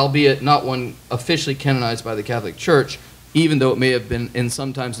 albeit not one officially canonized by the Catholic Church, even though it may have been in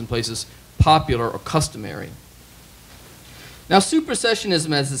some times and places popular or customary. Now,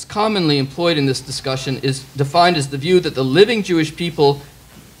 supersessionism, as is commonly employed in this discussion, is defined as the view that the living Jewish people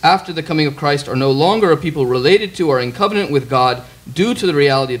after the coming of Christ are no longer a people related to or in covenant with God due to the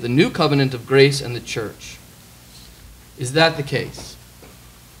reality of the new covenant of grace and the church. Is that the case?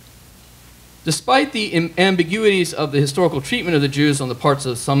 Despite the ambiguities of the historical treatment of the Jews on the parts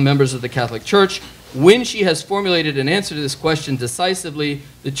of some members of the Catholic Church, when she has formulated an answer to this question decisively,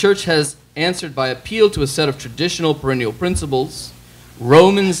 the Church has answered by appeal to a set of traditional perennial principles.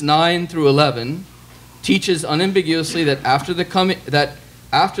 Romans 9 through 11 teaches unambiguously that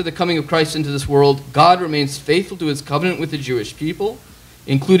after the coming of Christ into this world, God remains faithful to his covenant with the Jewish people,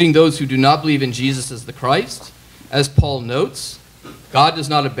 including those who do not believe in Jesus as the Christ. As Paul notes, God does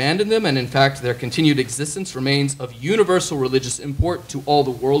not abandon them, and in fact, their continued existence remains of universal religious import to all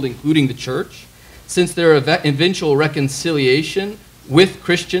the world, including the church, since their eventual reconciliation with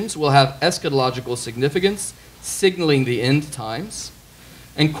Christians will have eschatological significance, signaling the end times.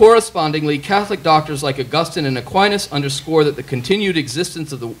 And correspondingly, Catholic doctors like Augustine and Aquinas underscore that the continued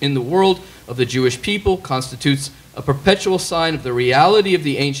existence in the world of the Jewish people constitutes a perpetual sign of the reality of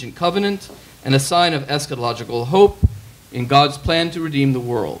the ancient covenant and a sign of eschatological hope in God's plan to redeem the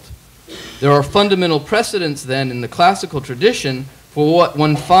world. There are fundamental precedents then in the classical tradition for what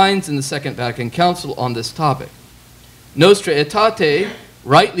one finds in the Second Vatican Council on this topic. Nostra Aetate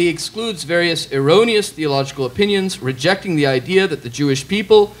rightly excludes various erroneous theological opinions, rejecting the idea that the Jewish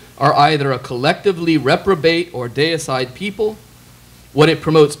people are either a collectively reprobate or deicide people. What it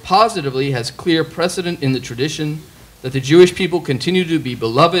promotes positively has clear precedent in the tradition that the Jewish people continue to be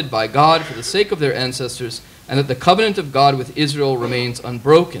beloved by God for the sake of their ancestors, and that the covenant of God with Israel remains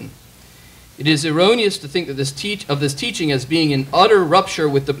unbroken. It is erroneous to think that this teaching as being in utter rupture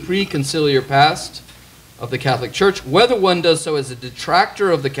with the pre-conciliar past of the Catholic Church, whether one does so as a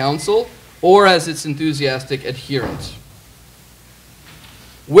detractor of the Council or as its enthusiastic adherent.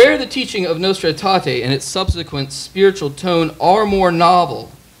 Where the teaching of Nostra Aetate and its subsequent spiritual tone are more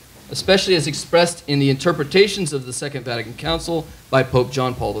novel, especially as expressed in the interpretations of the Second Vatican Council by Pope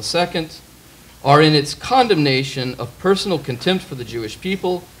John Paul II, are in its condemnation of personal contempt for the Jewish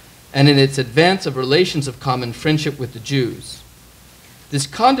people and in its advance of relations of common friendship with the Jews. This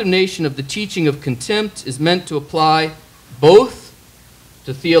condemnation of the teaching of contempt is meant to apply both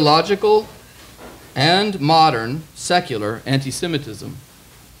to theological and modern, secular anti-Semitism.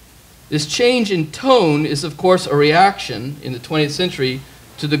 This change in tone is, of course, a reaction in the 20th century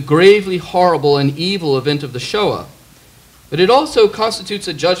to the gravely horrible and evil event of the Shoah. But it also constitutes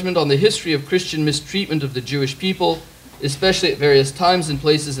a judgment on the history of Christian mistreatment of the Jewish people, especially at various times and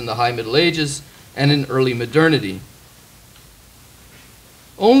places in the High Middle Ages and in early modernity.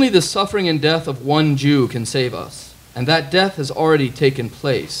 Only the suffering and death of one Jew can save us, and that death has already taken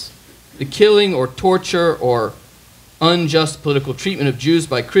place. The killing or torture or unjust political treatment of Jews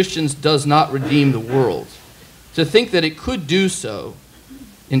by Christians does not redeem the world. To think that it could do so,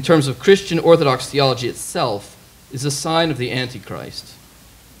 in terms of Christian Orthodox theology itself, is a sign of the Antichrist.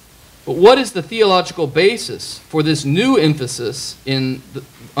 But what is the theological basis for this new emphasis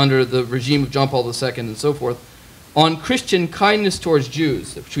under the regime of John Paul II and so forth on Christian kindness towards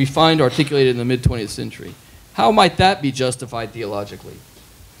Jews, which we find articulated in the mid-20th century? How might that be justified theologically?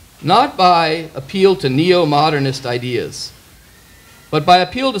 Not by appeal to neo-modernist ideas, but by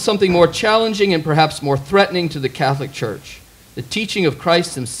appeal to something more challenging and perhaps more threatening to the Catholic Church, the teaching of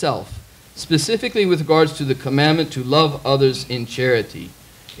Christ himself, specifically with regards to the commandment to love others in charity.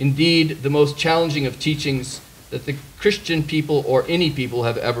 Indeed, the most challenging of teachings that the Christian people or any people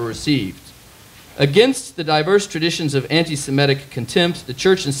have ever received. Against the diverse traditions of anti-Semitic contempt, the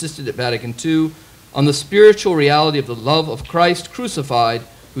Church insisted at Vatican II on the spiritual reality of the love of Christ crucified,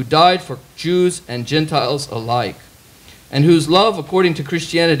 who died for Jews and Gentiles alike, and whose love, according to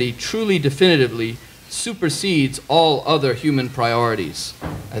Christianity, truly definitively supersedes all other human priorities.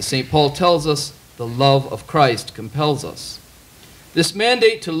 As St. Paul tells us, the love of Christ compels us. This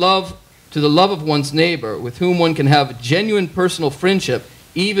mandate to the love of one's neighbor, with whom one can have genuine personal friendship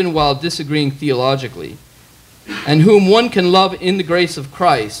even while disagreeing theologically, and whom one can love in the grace of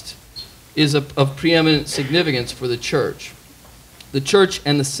Christ, is of preeminent significance for the Church. The Church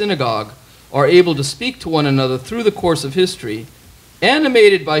and the synagogue are able to speak to one another through the course of history,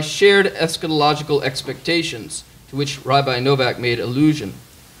 animated by shared eschatological expectations, to which Rabbi Novak made allusion.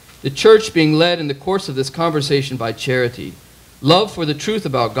 The Church being led in the course of this conversation by charity, love for the truth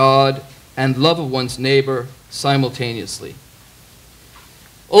about God, and love of one's neighbor simultaneously.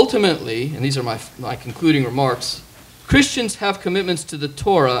 Ultimately, and these are my concluding remarks, Christians have commitments to the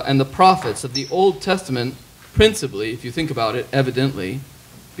Torah and the prophets of the Old Testament, principally, if you think about it, evidently,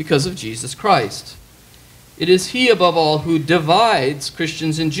 because of Jesus Christ. It is he, above all, who divides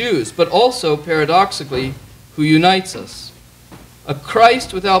Christians and Jews, but also, paradoxically, who unites us. A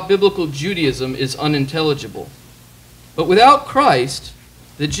Christ without biblical Judaism is unintelligible. But without Christ,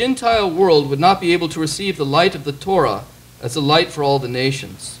 the Gentile world would not be able to receive the light of the Torah as a light for all the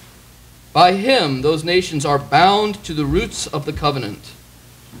nations. By him, those nations are bound to the roots of the covenant.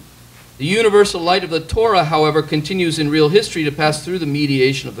 The universal light of the Torah, however, continues in real history to pass through the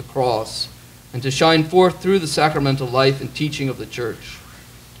mediation of the cross and to shine forth through the sacramental life and teaching of the Church.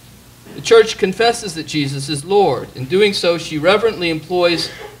 The church confesses that Jesus is Lord. In doing so, she reverently employs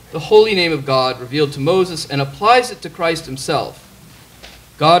the holy name of God revealed to Moses and applies it to Christ himself.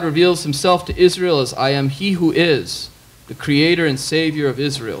 God reveals himself to Israel as I am he who is, the creator and savior of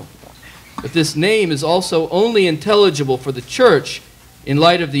Israel. But this name is also only intelligible for the church in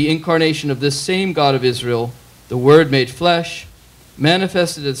light of the incarnation of this same God of Israel, the Word made flesh,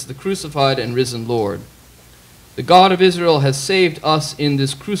 manifested as the crucified and risen Lord. The God of Israel has saved us in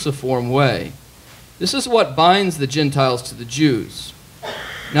this cruciform way. This is what binds the Gentiles to the Jews.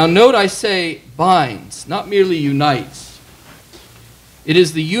 Now note I say binds, not merely unites. It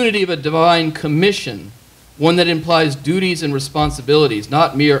is the unity of a divine commission, one that implies duties and responsibilities,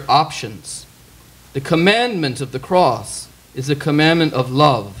 not mere options. The commandment of the cross is a commandment of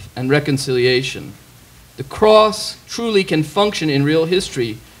love and reconciliation. The cross truly can function in real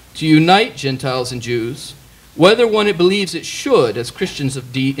history to unite Gentiles and Jews, whether one believes it should, as Christians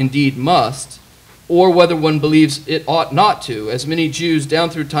indeed must, or whether one believes it ought not to, as many Jews down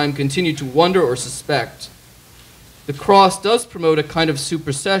through time continue to wonder or suspect. The cross does promote a kind of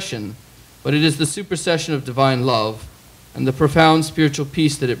supersession, but it is the supersession of divine love and the profound spiritual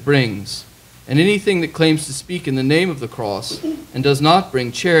peace that it brings. And anything that claims to speak in the name of the cross and does not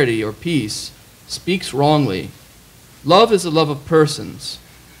bring charity or peace speaks wrongly. Love is a love of persons.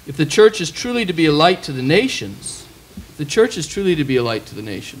 If the church is truly to be a light to the nations,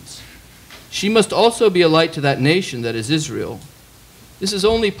 she must also be a light to that nation that is Israel. This is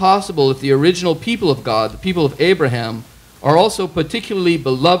only possible if the original people of God, the people of Abraham, are also particularly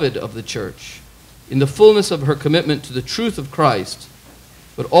beloved of the church, in the fullness of her commitment to the truth of Christ,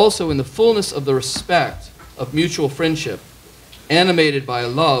 but also in the fullness of the respect of mutual friendship, animated by a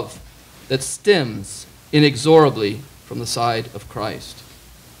love that stems inexorably from the side of Christ.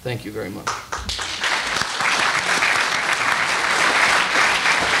 Thank you very much.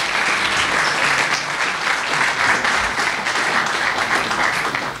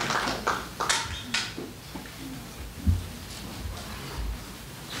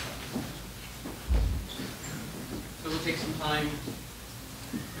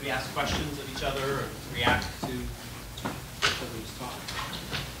 Ask questions of each other or react to each other's talk?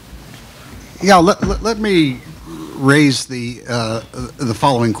 Yeah, let me raise the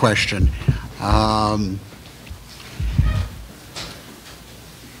following question.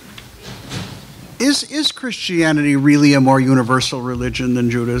 Is Christianity really a more universal religion than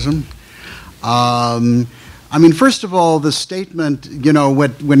Judaism? I mean, first of all, the statement, you know,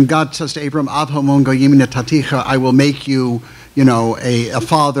 when God says to Abram, Av hamon goyim netaticha, I will make you, you know, a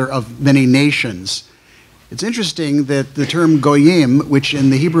father of many nations. It's interesting that the term goyim, which in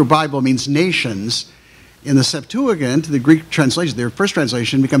the Hebrew Bible means nations, in the Septuagint, the Greek translation, their first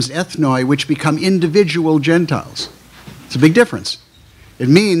translation, becomes ethnoi, which become individual Gentiles. It's a big difference. It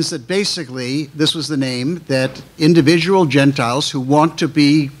means that basically this was the name that individual Gentiles who want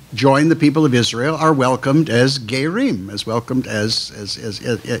to join the people of Israel are welcomed as gerim, as welcomed as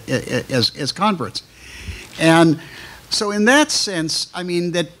converts. And so in that sense, I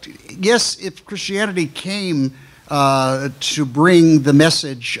mean that, yes, if Christianity came to bring the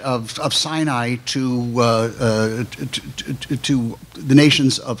message of Sinai to the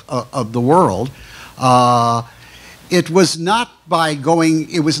nations of the world, it was not by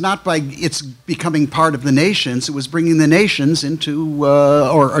its becoming part of the nations, it was bringing the nations into,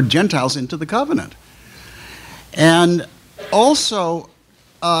 or Gentiles into the covenant. And also,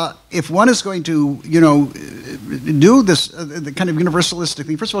 if one is going to, you know, do this, the kind of universalistic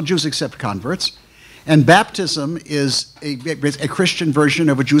thing, first of all, Jews accept converts. And baptism is a Christian version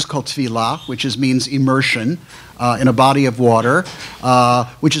of what Jews call tefillah, which means immersion in a body of water,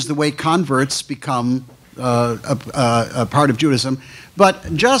 which is the way converts become a part of Judaism. But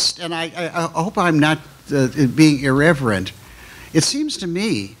and I hope I'm not being irreverent, it seems to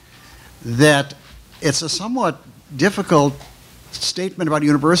me that it's a somewhat difficult statement about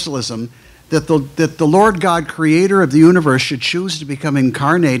universalism that the Lord God, creator of the universe, should choose to become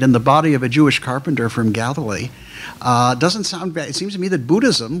incarnate in the body of a Jewish carpenter from Galilee. Doesn't sound bad. It seems to me that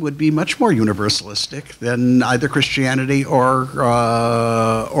Buddhism would be much more universalistic than either Christianity or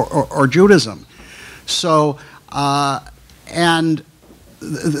Judaism. So, and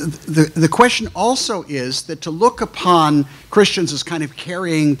the question also is that to look upon Christians as kind of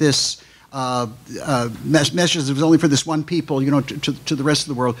carrying this message that was only for this one people, you know, to the rest of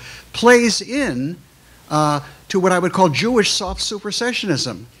the world, plays in to what I would call Jewish soft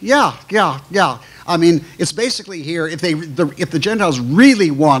supersessionism. Yeah. I mean, it's basically here, if the Gentiles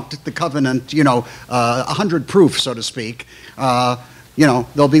really want the covenant, you know, 100 proof, so to speak, You know,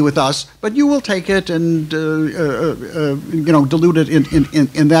 they'll be with us, but you will take it and you know, dilute it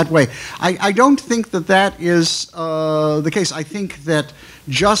in that way. I don't think that that is the case. I think that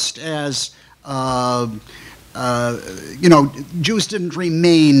just as you know, Jews didn't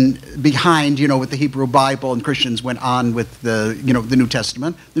remain behind, you know, with the Hebrew Bible, and Christians went on with the, you know, the New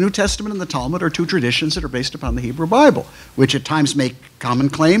Testament. The New Testament and the Talmud are two traditions that are based upon the Hebrew Bible, which at times make common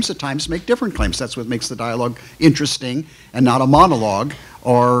claims, at times make different claims. That's what makes the dialogue interesting and not a monologue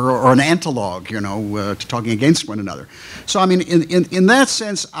or an antilogue, you know, talking against one another. So, I mean, in that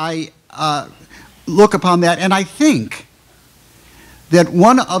sense, I look upon that, and I think that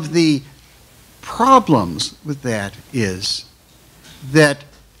one of the problems with that is that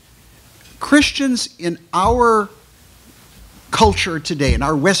Christians in our culture today, in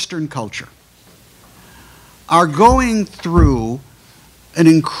our Western culture, are going through an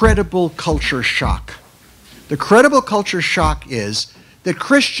incredible culture shock. The credible culture shock is that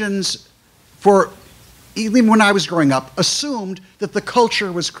Christians, even when I was growing up, assumed that the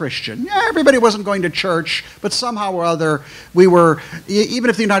culture was Christian. Yeah, everybody wasn't going to church, but somehow or other we were, even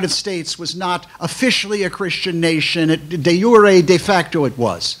if the United States was not officially a Christian nation, de jure, de facto it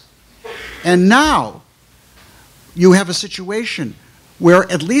was. And now you have a situation where,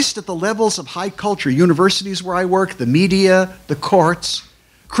 at least at the levels of high culture, universities where I work, the media, the courts,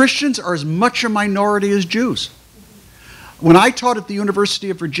 Christians are as much a minority as Jews. When I taught at the University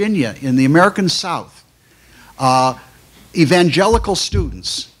of Virginia in the American South, evangelical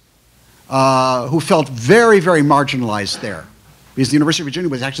students who felt very, very marginalized there, because the University of Virginia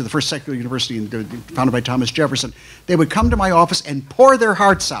was actually the first secular university founded by Thomas Jefferson. They would come to my office and pour their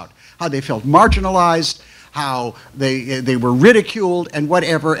hearts out, how they felt marginalized, how they were ridiculed and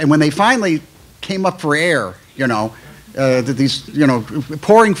whatever. And when they finally came up for air, you know, these, you know,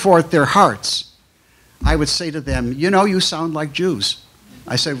 pouring forth their hearts, I would say to them, you know, you sound like Jews.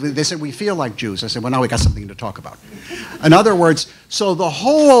 They said, we feel like Jews. I said, well, now we got something to talk about. In other words, so the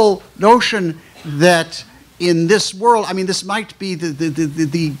whole notion that in this world, I mean, this might be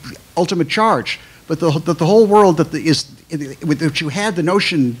the ultimate charge, but the whole world with which you had the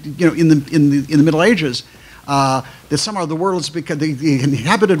notion, you know, in the Middle Ages, that somehow the world is the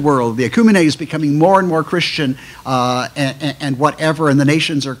inhabited world, the ecumene is becoming more and more Christian, and whatever, and the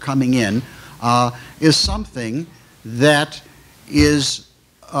nations are coming in, is something that is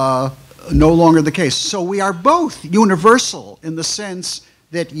no longer the case. So we are both universal in the sense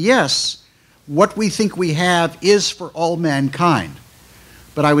that, yes, what we think we have is for all mankind.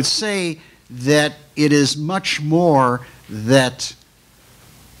 But I would say that it is much more that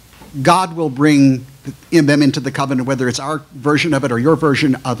God will bring them into the covenant, whether it's our version of it or your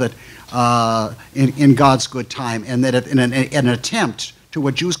version of it, in God's good time, and that in an attempt to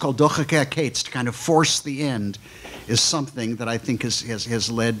what Jews call docheke kates, to kind of force the end, is something that I think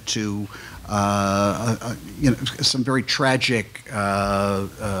has led to you know, some very tragic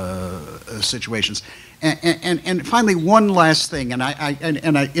situations. And finally, one last thing, and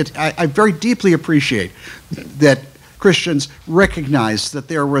I very deeply appreciate that Christians recognize that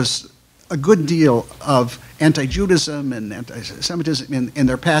there was a good deal of anti-Judaism and anti-Semitism in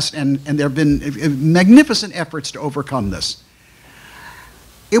their past, and there have been magnificent efforts to overcome this.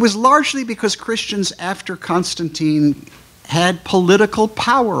 It was largely because Christians, after Constantine, had political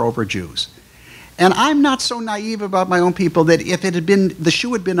power over Jews. And I'm not so naive about my own people that if it had been, the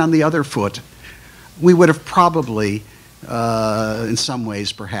shoe had been on the other foot, we would have probably, in some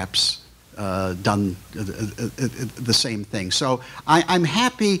ways, perhaps, done the same thing. So I'm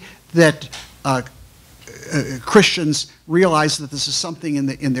happy that Christians realize that this is something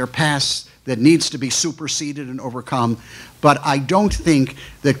in their past that needs to be superseded and overcome. But I don't think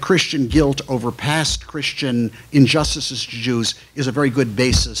that Christian guilt over past Christian injustices to Jews is a very good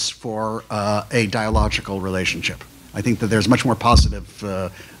basis for a dialogical relationship. I think that there's much more positive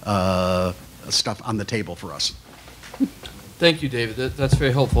stuff on the table for us. Thank you, David. That's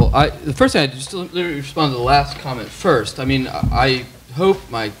very helpful. The first thing, just let me respond to the last comment first. I mean, I hope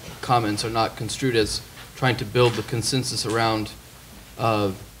my comments are not construed as trying to build the consensus around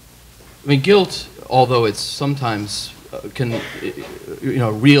I mean, guilt, although it's sometimes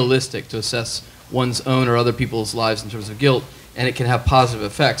realistic to assess one's own or other people's lives in terms of guilt, and it can have positive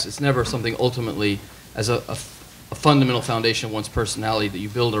effects. It's never something ultimately as a fundamental foundation of one's personality that you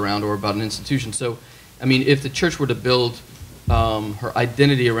build around or about an institution. So, I mean, if the church were to build her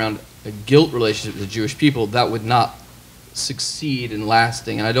identity around a guilt relationship with the Jewish people, that would not succeed in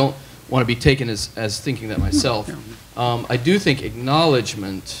lasting. And I don't want to be taken as thinking that myself. I do think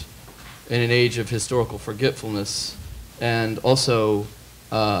acknowledgement in an age of historical forgetfulness, and also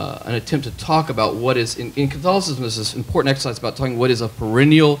an attempt to talk about what is, in Catholicism, there's this important exercise about talking what is of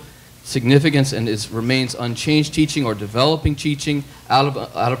perennial significance and remains unchanged teaching or developing teaching out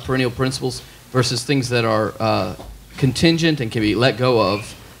of perennial principles versus things that are contingent and can be let go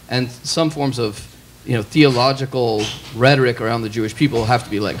of, and some forms of theological rhetoric around the Jewish people have to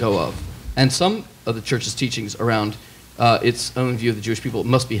be let go of. And some of the church's teachings around its own view of the Jewish people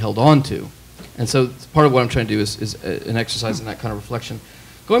must be held on to. And so part of what I'm trying to do is an exercise in that kind of reflection.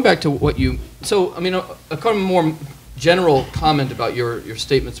 Going back to what you, so I mean, a kind of more general comment about your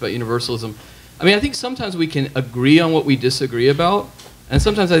statements about universalism. I mean, I think sometimes we can agree on what we disagree about, and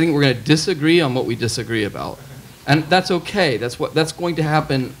sometimes I think we're going to disagree on what we disagree about. And that's okay. That's going to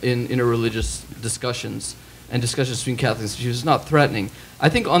happen in interreligious discussions and discussions between Catholics and Jews. It's not threatening. I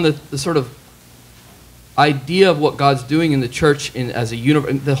think on the sort of idea of what God's doing in the church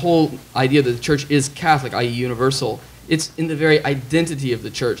the whole idea that the church is Catholic, i.e. universal, it's in the very identity of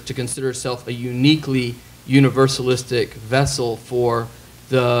the church to consider itself a uniquely universalistic vessel for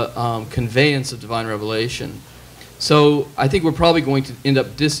the conveyance of divine revelation. So I think we're probably going to end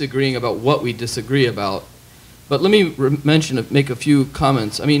up disagreeing about what we disagree about. But let me make a few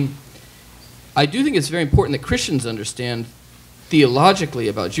comments. I mean, I do think it's very important that Christians understand theologically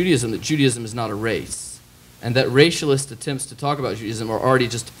about Judaism that Judaism is not a race, and that racialist attempts to talk about Judaism are already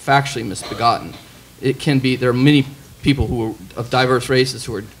just factually misbegotten. It can be, there are many people who are of diverse races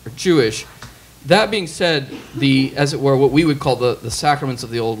who are Jewish. That being said, as it were, what we would call the sacraments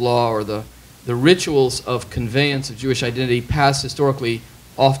of the old law, or the rituals of conveyance of Jewish identity, pass historically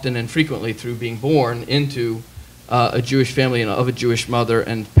often and frequently through being born into a Jewish family and of a Jewish mother,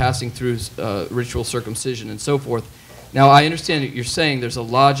 and passing through ritual circumcision and so forth. Now, I understand that you're saying there's a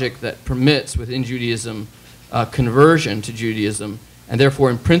logic that permits within Judaism conversion to Judaism, and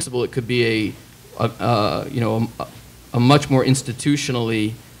therefore, in principle, it could be a much more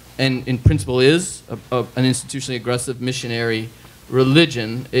institutionally, and in principle is an institutionally aggressive missionary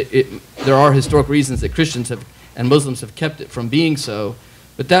religion. There are historic reasons that Christians and Muslims have kept it from being so.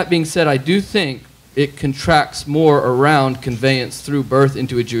 But that being said, I do think it contracts more around conveyance through birth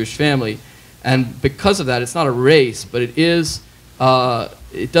into a Jewish family. And because of that, it's not a race, but it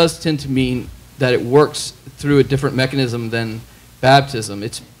does tend to mean that it works through a different mechanism than baptism.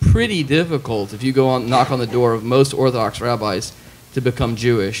 It's pretty difficult if you knock on the door of most Orthodox rabbis to become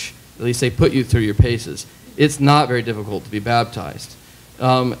Jewish. At least they put you through your paces. It's not very difficult to be baptized.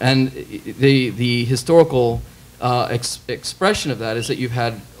 And the historical expression of that is that you've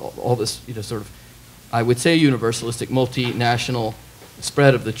had all this, sort of, I would say, universalistic, multinational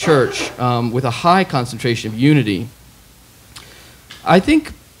spread of the church with a high concentration of unity. I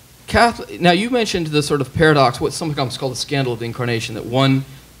think now you mentioned the sort of paradox, what sometimes called the scandal of the incarnation, that one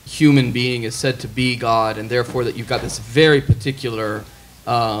human being is said to be God, and therefore that you've got this very particular,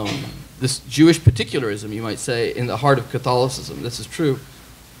 this Jewish particularism, you might say, in the heart of Catholicism. This is true.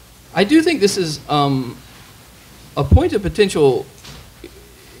 I do think this is a point of potential,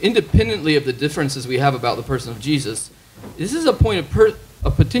 independently of the differences we have about the person of Jesus. This is a point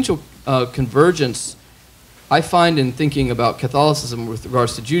of potential convergence I find in thinking about Catholicism with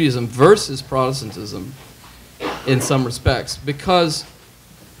regards to Judaism versus Protestantism in some respects, because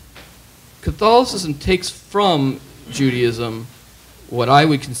Catholicism takes from Judaism what I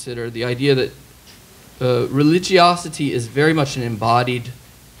would consider the idea that religiosity is very much an embodied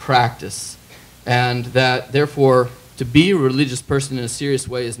practice, and that therefore to be a religious person in a serious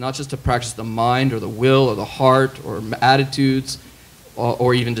way is not just to practice the mind or the will or the heart or attitudes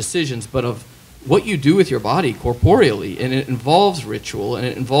or even decisions, but of what you do with your body corporeally, and it involves ritual, and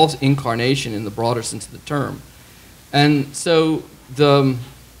it involves incarnation in the broader sense of the term. And so the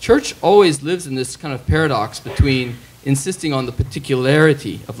church always lives in this kind of paradox between insisting on the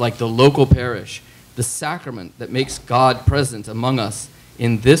particularity of like the local parish, the sacrament that makes God present among us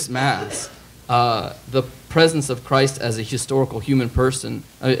in this Mass, the presence of Christ as a historical human person,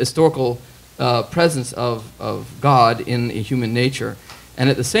 a historical presence of God in a human nature, and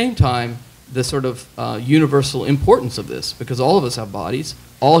at the same time, the sort of universal importance of this, because all of us have bodies.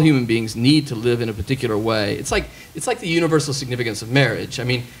 All human beings need to live in a particular way. It's like the universal significance of marriage. I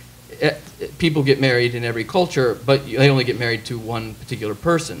mean, people get married in every culture, but they only get married to one particular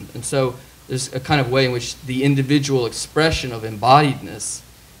person. And so there's a kind of way in which the individual expression of embodiedness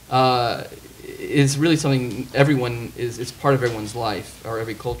is really something it's part of everyone's life, or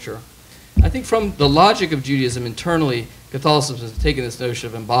every culture. I think from the logic of Judaism internally, Catholicism has taken this notion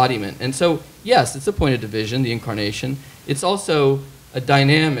of embodiment. And so, yes, it's a point of division, the incarnation. It's also a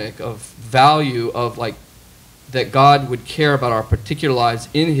dynamic of value of like that God would care about our particular lives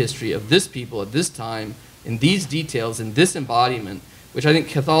in history of this people at this time, in these details, in this embodiment, which I think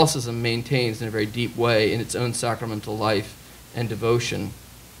Catholicism maintains in a very deep way in its own sacramental life and devotion.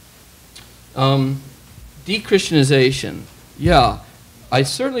 De-Christianization. Yeah, I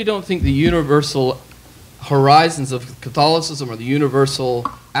certainly don't think the universal horizons of Catholicism or the universal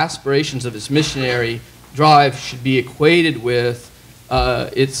aspirations of its missionary drive should be equated with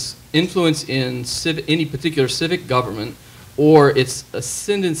its influence in any particular civic government or its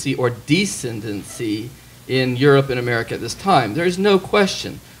ascendancy or descendancy in Europe and America at this time. There is no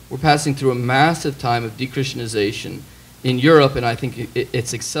question we're passing through a massive time of de-Christianization in Europe, and I think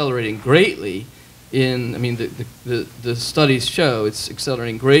it's accelerating greatly in, I mean, the studies show it's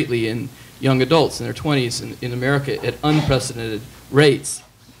accelerating greatly in young adults in their 20s in America at unprecedented rates.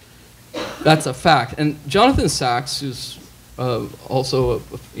 That's a fact. And Jonathan Sacks, who's also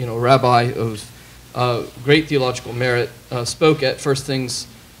a rabbi of great theological merit, spoke at First Things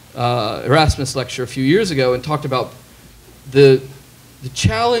Erasmus lecture a few years ago and talked about the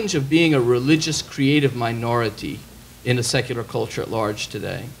challenge of being a religious creative minority in a secular culture at large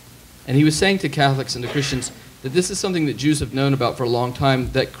today. And he was saying to Catholics and to Christians that this is something that Jews have known about for a long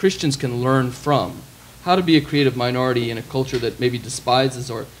time, that Christians can learn from. How to be a creative minority in a culture that maybe despises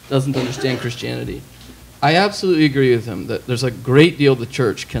or doesn't understand Christianity. I absolutely agree with him that there's a great deal the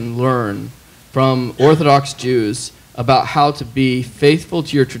church can learn from Orthodox Jews about how to be faithful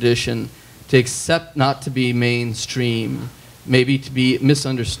to your tradition, to accept not to be mainstream, maybe to be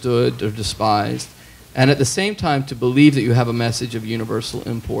misunderstood or despised, and at the same time to believe that you have a message of universal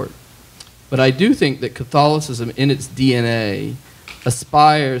import. But I do think that Catholicism in its DNA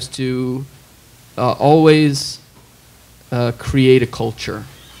aspires to always create a culture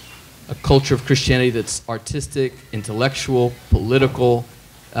of Christianity that's artistic, intellectual, political.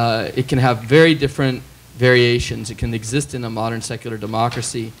 It can have very different variations. It can exist in a modern secular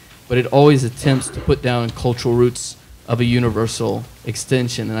democracy, but it always attempts to put down cultural roots of a universal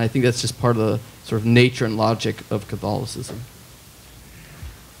extension. And I think that's just part of the sort of nature and logic of Catholicism.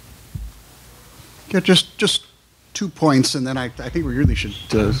 Yeah, just 2 points, and then I think we really should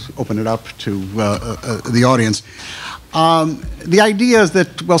open it up to the audience. The idea is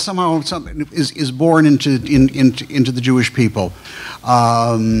that, well, somehow something is born into the Jewish people,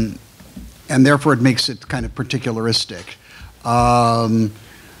 and therefore it makes it kind of particularistic.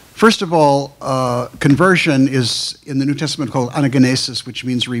 First of all, conversion is in the New Testament called anagenesis, which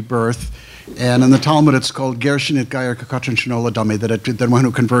means rebirth, and in the Talmud it's called gershinit gayer kakachin shenola dami, that one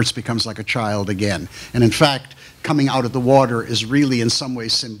who converts becomes like a child again. And in fact, coming out of the water is really in some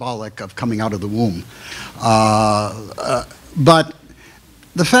ways symbolic of coming out of the womb. But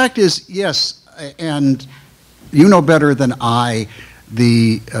the fact is, yes, and you know better than I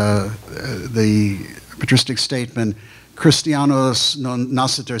the patristic statement, Christianos non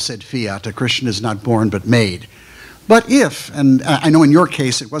nasciter sed fiat, a Christian is not born but made. But if, and I know in your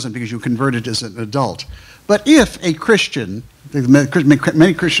case it wasn't because you converted as an adult, but if a Christian,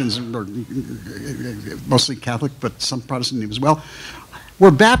 many Christians, mostly Catholic, but some Protestant as well,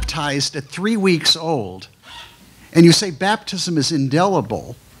 were baptized at 3 weeks old, and you say baptism is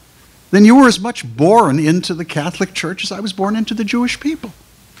indelible, then you were as much born into the Catholic Church as I was born into the Jewish people.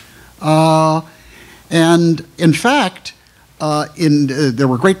 And in fact, there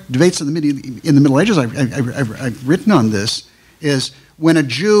were great debates in the Middle Ages. I've written on this. Is when a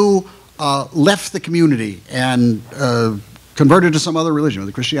Jew left the community and converted to some other religion,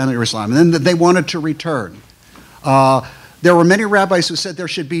 whether Christianity or Islam, and then they wanted to return. There were many rabbis who said there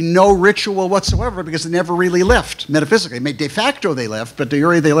should be no ritual whatsoever because they never really left, metaphysically. De facto they left, but de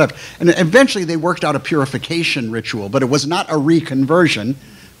jure they left. And eventually they worked out a purification ritual, but it was not a reconversion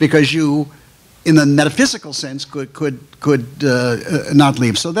because you, in the metaphysical sense, could not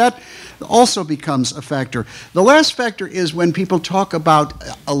leave. So that also becomes a factor. The last factor is when people talk about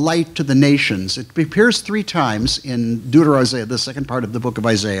a light to the nations. It appears 3 times in Deutero-Isaiah, the second part of the book of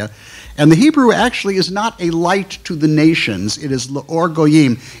Isaiah. And the Hebrew actually is not a light to the nations. It is l'or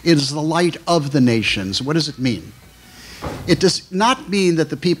goyim. It is the light of the nations. What does it mean? It does not mean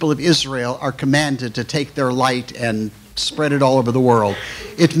that the people of Israel are commanded to take their light and spread it all over the world.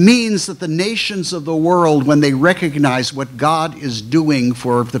 It means that the nations of the world, when they recognize what God is doing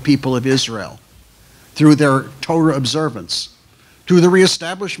for the people of Israel through their Torah observance, through the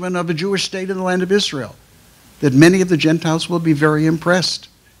reestablishment of a Jewish state in the land of Israel, that many of the Gentiles will be very impressed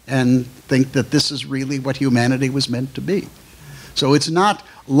and think that this is really what humanity was meant to be. So it's not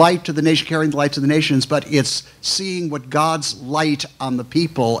light to the nation, carrying the light to the nations, but it's seeing what God's light on the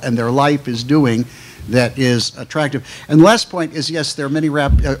people and their life is doing that is attractive. And the last point is, yes, there are many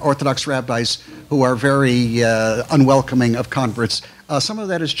Orthodox rabbis who are very unwelcoming of converts. some of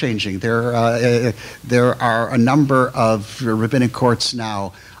that is changing. There are a number of rabbinic courts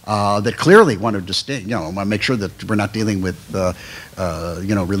now that clearly want to want to make sure that we're not dealing with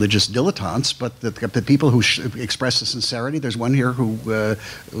religious dilettantes, but the people who express a sincerity. There's one here who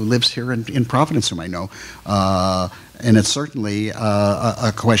lives here in Providence, whom I know, and it's certainly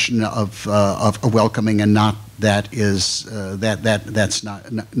a question of welcoming, and not that's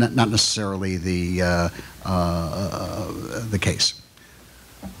not necessarily the case.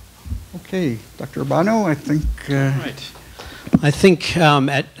 Okay, Dr. Urbano, I think. Right. I think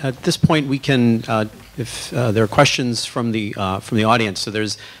at this point we can, if there are questions from the audience, so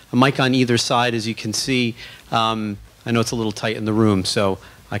there's a mic on either side, as you can see. I know it's a little tight in the room, so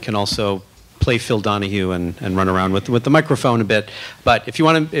I can also play Phil Donahue and run around with the microphone a bit. But if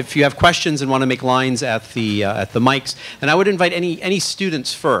you have questions and want to make lines at the mics, and I would invite any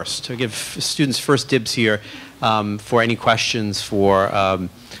students first to give students first dibs here for any questions for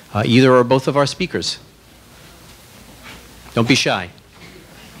either or both of our speakers. Don't be shy.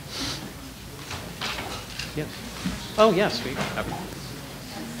 Yes. Oh, yes.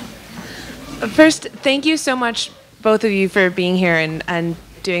 First, thank you so much, both of you, for being here and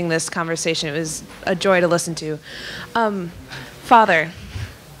doing this conversation. It was a joy to listen to. Father,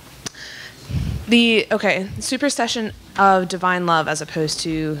 the supersession of divine love, as opposed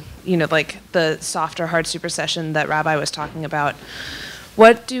to, like the softer, hard supersession that Rabbi was talking about.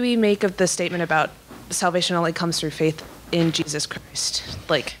 What do we make of the statement about salvation only comes through faith in Jesus Christ?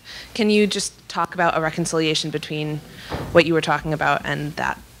 Like, can you just talk about a reconciliation between what you were talking about and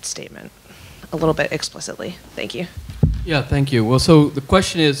that statement a little bit explicitly? Thank you. Yeah, thank you. Well, so the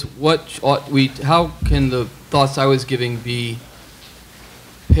question is, how can the thoughts I was giving be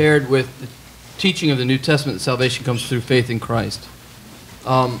paired with the teaching of the New Testament that salvation comes through faith in Christ?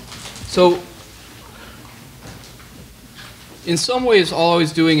 So, in some ways, all I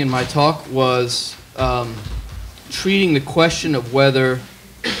was doing in my talk was treating the question of whether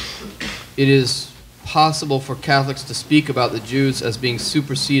it is possible for Catholics to speak about the Jews as being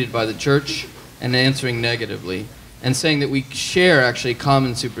superseded by the Church and answering negatively, and saying that we share actually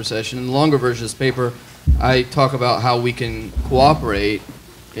common supersession. In the longer version of this paper, I talk about how we can cooperate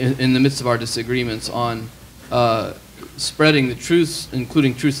in the midst of our disagreements on spreading the truths,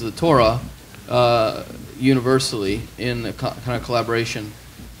 including truths of the Torah, universally in a kind of collaboration.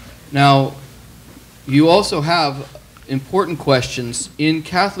 Now, you also have important questions in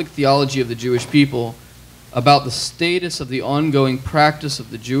Catholic theology of the Jewish people about the status of the ongoing practice of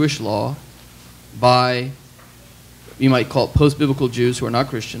the Jewish law by, you might call it, post-biblical Jews who are not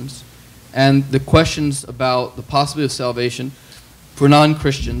Christians, and the questions about the possibility of salvation for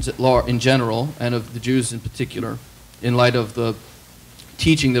non-Christians in general, and of the Jews in particular, in light of the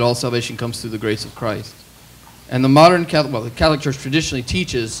teaching that all salvation comes through the grace of Christ. And the modern Catholic, the Catholic Church traditionally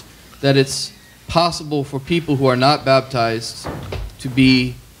teaches that it's possible for people who are not baptized to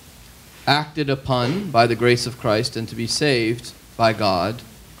be acted upon by the grace of Christ and to be saved by God.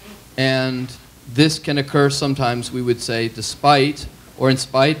 And this can occur sometimes, we would say, despite or in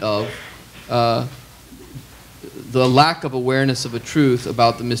spite of the lack of awareness of a truth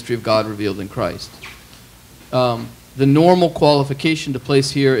about the mystery of God revealed in Christ. The normal qualification to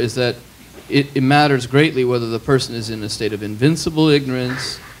place here is that it matters greatly whether the person is in a state of invincible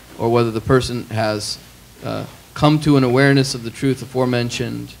ignorance or whether the person has come to an awareness of the truth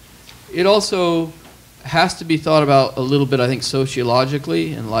aforementioned. It also has to be thought about a little bit, I think,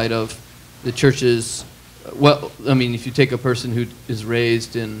 sociologically in light of the church's, well, I mean, if you take a person who is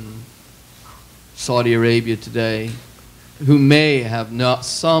raised in Saudi Arabia today, who may have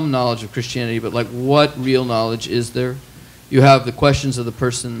some knowledge of Christianity, but like what real knowledge is there? You have the questions of the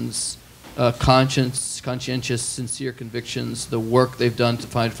person's conscientious, sincere convictions, the work they've done to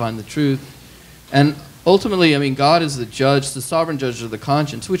find the truth. And ultimately, I mean, God is the judge, the sovereign judge of the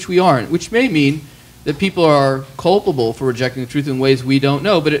conscience, which we aren't, which may mean that people are culpable for rejecting the truth in ways we don't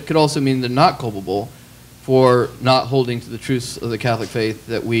know, but it could also mean they're not culpable for not holding to the truths of the Catholic faith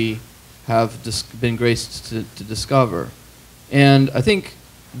that we have been graced to discover. And I think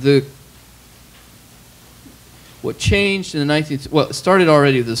what changed in the 19th, well, it started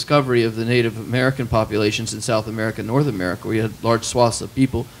already with the discovery of the Native American populations in South America and North America, where you had large swaths of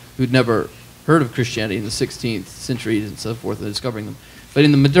people who'd never heard of Christianity in the 16th century and so forth, and discovering them. But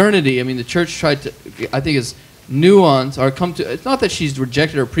in the modernity, I mean, the church tried to, I think, is nuance, or come to, it's not that she's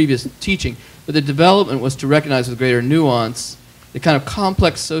rejected her previous teaching, but the development was to recognize with greater nuance the kind of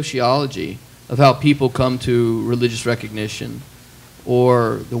complex sociology of how people come to religious recognition,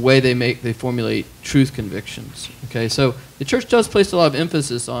 or the way they formulate truth convictions. Okay, so the church does place a lot of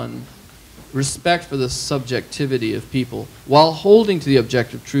emphasis on respect for the subjectivity of people while holding to the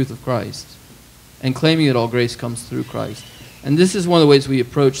objective truth of Christ and claiming that all grace comes through Christ. And this is one of the ways we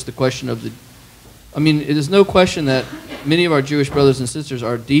approach the question of the... I mean, it is no question that many of our Jewish brothers and sisters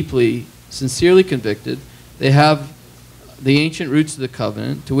are deeply, sincerely convicted. They have the ancient roots of the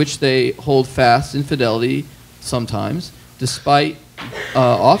covenant, to which they hold fast in fidelity sometimes, despite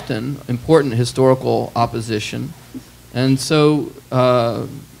often important historical opposition. And so,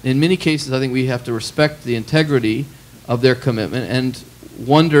 in many cases, I think we have to respect the integrity of their commitment and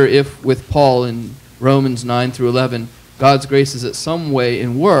wonder if, with Paul in Romans 9 through 11, God's grace is at some way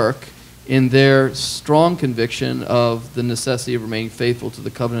in work in their strong conviction of the necessity of remaining faithful to the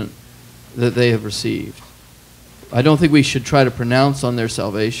covenant that they have received. I don't think we should try to pronounce on their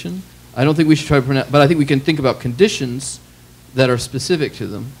salvation. I don't think we should try to pronounce, but I think we can think about conditions that are specific to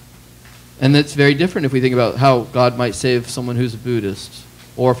them. And that's very different if we think about how God might save someone who's a Buddhist,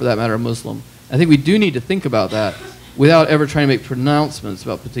 or for that matter, a Muslim. I think we do need to think about that without ever trying to make pronouncements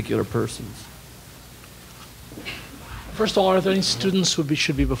about particular persons. First of all, are there any students who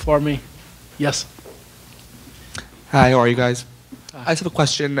should be before me? Yes. Hi, how are you guys? I just have a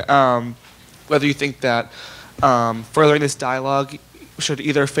question. Whether you think that furthering this dialogue, should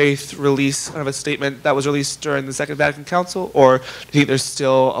either faith release kind of a statement that was released during the Second Vatican Council, or do you think there's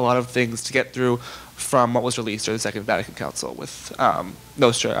still a lot of things to get through from what was released during the Second Vatican Council with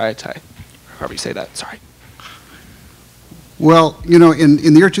Nostra Aetate, however you say that, sorry. Well, you know, in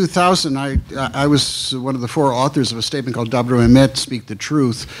the year 2000, I was one of the 4 authors of a statement called Dobro Emet, Speak the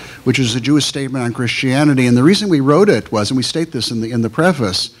Truth, which is a Jewish statement on Christianity. And the reason we wrote it was, and we state this in the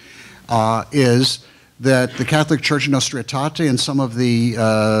preface, is that the Catholic Church in Nostra Aetate and some of the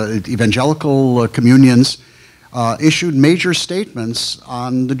evangelical communions issued major statements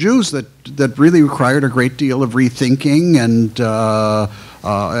on the Jews that really required a great deal of rethinking and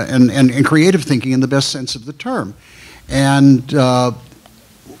creative thinking in the best sense of the term. And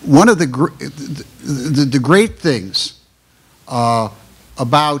one of the great things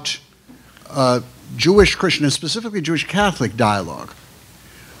about Jewish Christian and specifically Jewish Catholic dialogue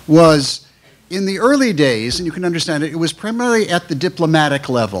was, in the early days, and you can understand it, it was primarily at the diplomatic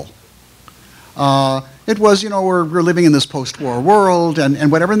level. It was, you know, we're living in this post-war world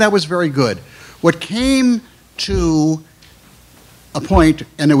and whatever, and that was very good. What came to a point,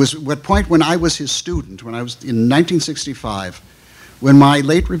 and it was what point when I was his student, when I was in 1965, when my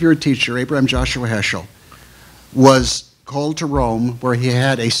late revered teacher, Abraham Joshua Heschel, was called to Rome, where he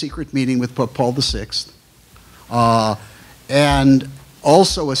had a secret meeting with Pope Paul VI, and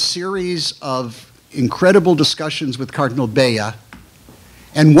also a series of incredible discussions with Cardinal Bea.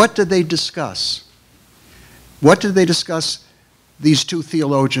 And what did they discuss? What did they discuss? These 2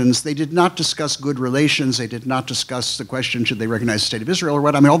 theologians, they did not discuss good relations. They did not discuss the question, should they recognize the state of Israel or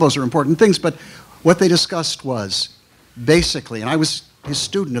what? I mean, all those are important things, but what they discussed was, basically, and I was his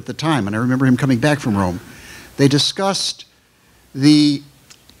student at the time, and I remember him coming back from Rome, they discussed the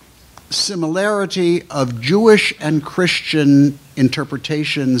similarity of Jewish and Christian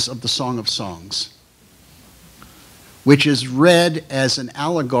interpretations of the Song of Songs, which is read as an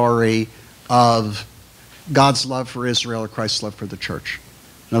allegory of God's love for Israel or Christ's love for the church.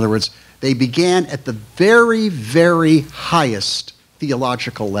 In other words, they began at the very, very highest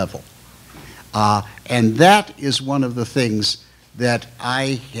theological level. And that is one of the things that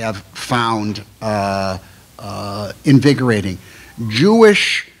I have found invigorating.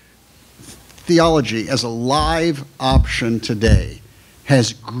 Jewish theology as a live option today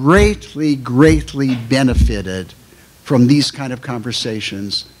has greatly, greatly benefited from these kind of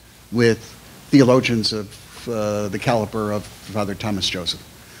conversations with theologians of the caliber of Father Thomas Joseph.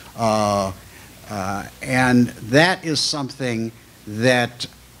 And that is something that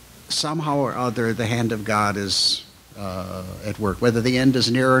somehow or other the hand of God is at work. Whether the end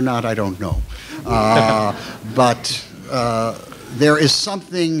is near or not, I don't know. But there is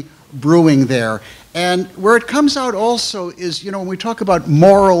something brewing there. And where it comes out also is, you know, when we talk about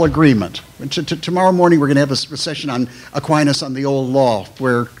moral agreement, tomorrow morning we're going to have a session on Aquinas on the Old Law,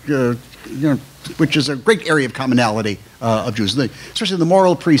 where, you know, which is a great area of commonality of Jews, especially the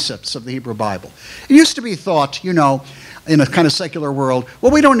moral precepts of the Hebrew Bible. It used to be thought, you know, in a kind of secular world,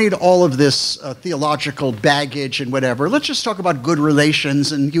 well, we don't need all of this theological baggage and whatever. Let's just talk about good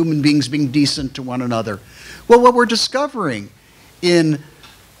relations and human beings being decent to one another. Well, what we're discovering in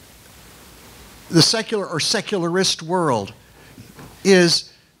the secular or secularist world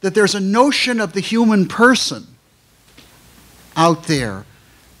is that there's a notion of the human person out there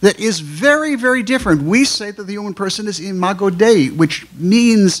that is very, very different. We say that the human person is imago Dei, which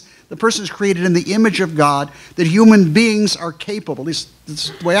means the person is created in the image of God, that human beings are capable, at least this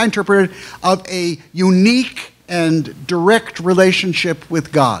is the way I interpret it, of a unique and direct relationship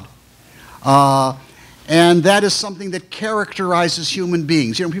with God. And that is something that characterizes human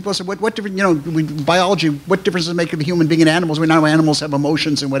beings. You know, people say, what difference, you know, biology, what difference does it make of a human being and animals? We know animals have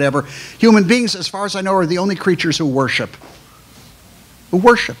emotions and whatever. Human beings, as far as I know, are the only creatures who worship. Who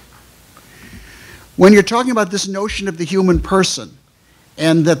worship. When you're talking about this notion of the human person,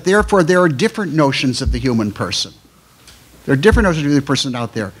 and that therefore there are different notions of the human person, there are different notions of the person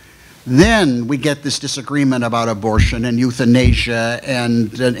out there, then we get this disagreement about abortion and euthanasia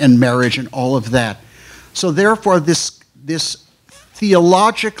and marriage and all of that. So therefore this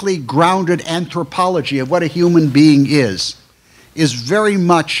theologically grounded anthropology of what a human being is very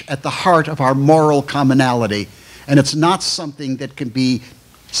much at the heart of our moral commonality, and it's not something that can be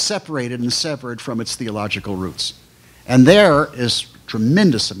separated and severed from its theological roots. And there is a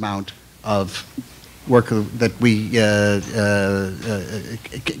tremendous amount of work that we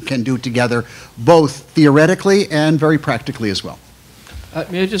can do together, both theoretically and very practically as well.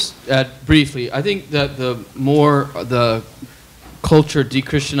 May I just add briefly? I think that the more the culture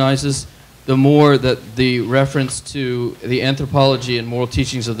de-Christianizes, the more that the reference to the anthropology and moral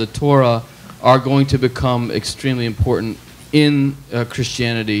teachings of the Torah are going to become extremely important in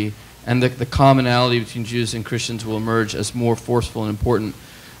Christianity, and the commonality between Jews and Christians will emerge as more forceful and important.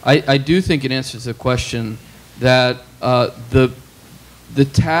 I do think it answers the question that the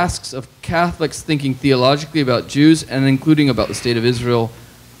tasks of Catholics thinking theologically about Jews and including about the state of Israel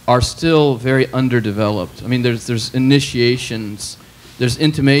are still very underdeveloped. I mean, there's initiations, there's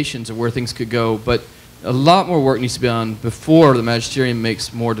intimations of where things could go, but a lot more work needs to be done before the magisterium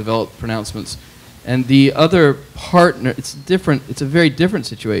makes more developed pronouncements. And the other partner, it's different, it's a very different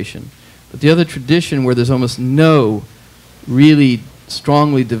situation, but the other tradition where there's almost no really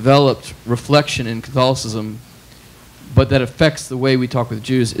strongly developed reflection in Catholicism, but that affects the way we talk with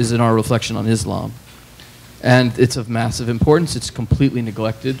Jews, is in our reflection on Islam. And it's of massive importance. It's completely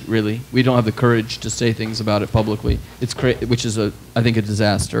neglected, really. We don't have the courage to say things about it publicly, which is, I think, a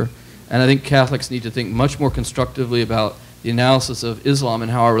disaster. And I think Catholics need to think much more constructively about the analysis of Islam and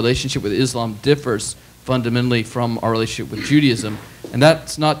how our relationship with Islam differs fundamentally from our relationship with Judaism. And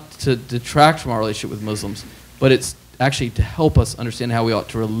that's not to detract from our relationship with Muslims, but it's actually to help us understand how we ought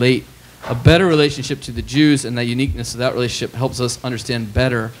to relate. A better relationship to the Jews, and the uniqueness of that relationship helps us understand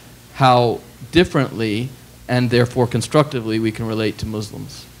better how differently and therefore constructively we can relate to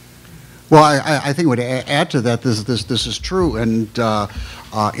Muslims. Well, I think I would add to that, this is true, and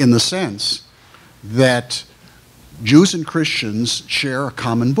in the sense that Jews and Christians share a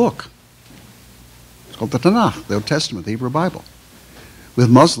common book. It's called the Tanakh, the Old Testament, the Hebrew Bible. With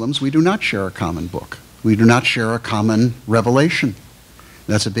Muslims, we do not share a common book. We do not share a common revelation.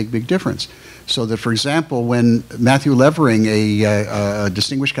 That's a big, big difference. So that, for example, when Matthew Levering, a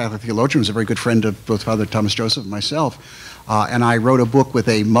distinguished Catholic theologian, who's a very good friend of both Father Thomas Joseph and myself, and I wrote a book with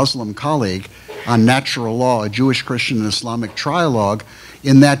a Muslim colleague on natural law, a Jewish, Christian, and Islamic trialogue.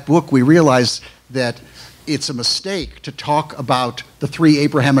 In that book, we realized that it's a mistake to talk about the three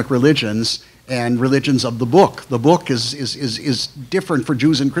Abrahamic religions and religions of the book. The book is different for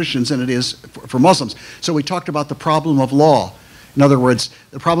Jews and Christians than it is for Muslims. So we talked about the problem of law. In other words,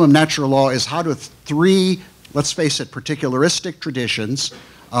 the problem of natural law is how do three, let's face it, particularistic traditions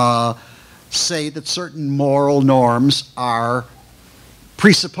say that certain moral norms are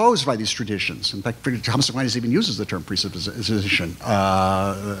presupposed by these traditions. In fact, Thomas Aquinas even uses the term presupposition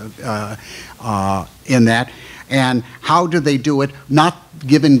in that. And how do they do it, not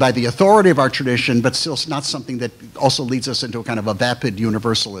given by the authority of our tradition, but still not something that also leads us into a kind of a vapid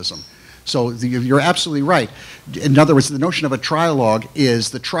universalism. So you're absolutely right. In other words, the notion of a trialogue is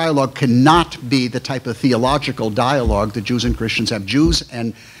the trialogue cannot be the type of theological dialogue that Jews and Christians have. Jews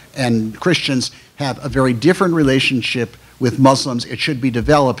and Christians have a very different relationship with Muslims. It should be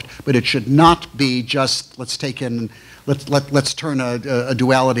developed, but it should not be just let's turn a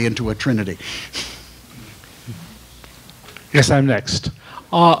duality into a trinity. Yes, I'm next.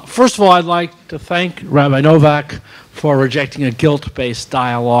 First of all, I'd like to thank Rabbi Novak for rejecting a guilt-based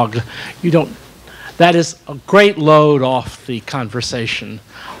dialogue. That is a great load off the conversation.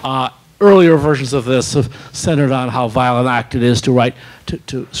 Earlier versions of this have centered on how violent act it is to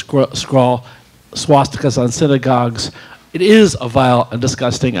scrawl swastikas on synagogues. It is a vile and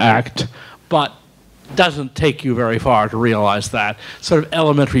disgusting act, but doesn't take you very far to realize that. Sort of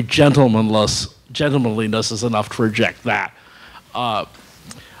elementary gentlemanliness is enough to reject that.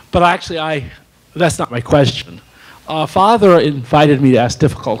 But actually, that's not my question. Father invited me to ask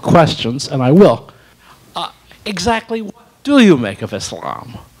difficult questions, and I will. Exactly what do you make of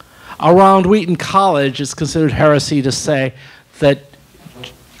Islam? Around Wheaton College, it's considered heresy to say that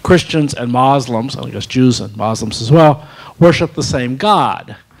Christians and Muslims, I guess Jews and Muslims as well, worship the same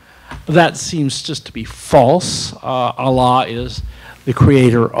God. That seems just to be false. Allah is the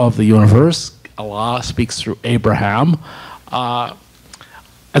creator of the universe. Allah speaks through Abraham,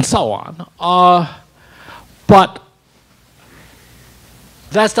 and so on. But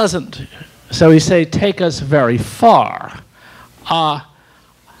that doesn't, so we say, take us very far.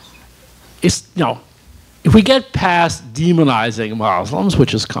 If we get past demonizing Muslims,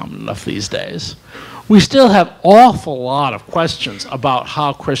 which is common enough these days, we still have an awful lot of questions about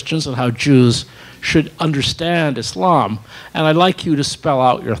how Christians and how Jews should understand Islam, and I'd like you to spell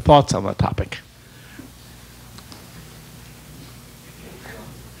out your thoughts on the topic.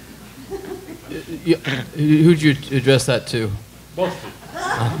 Who'd you address that to? Both.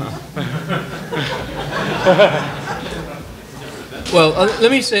 Well,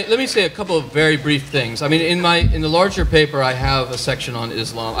 let me say a couple of very brief things. I mean, in the larger paper, I have a section on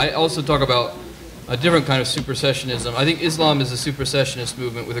Islam. I also talk about a different kind of supersessionism. I think Islam is a supersessionist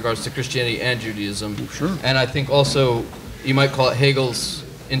movement with regards to Christianity and Judaism. Sure. And I think also you might call it Hegel's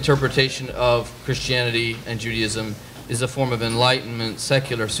interpretation of Christianity and Judaism is a form of Enlightenment,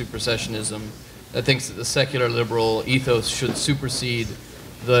 secular supersessionism that thinks that the secular liberal ethos should supersede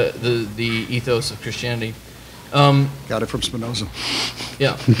the ethos of Christianity. Got it from Spinoza.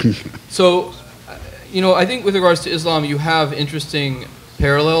 Yeah. So, I think with regards to Islam, you have interesting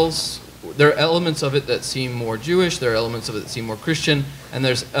parallels. There are elements of it that seem more Jewish, there are elements of it that seem more Christian, and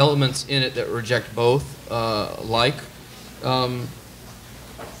there's elements in it that reject both,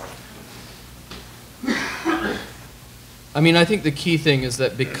 I think the key thing is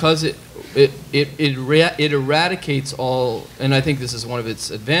that because it eradicates all, and I think this is one of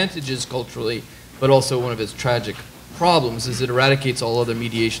its advantages culturally, but also one of its tragic problems, is it eradicates all other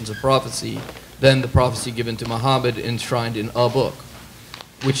mediations of prophecy than the prophecy given to Muhammad enshrined in a book,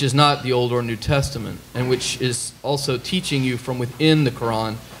 which is not the Old or New Testament, and which is also teaching you from within the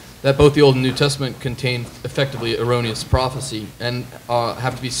Quran that both the Old and New Testament contain effectively erroneous prophecy and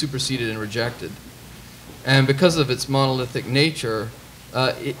have to be superseded and rejected. And because of its monolithic nature,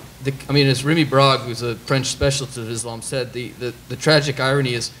 as Remy Brague, who's a French specialist of Islam, said, the tragic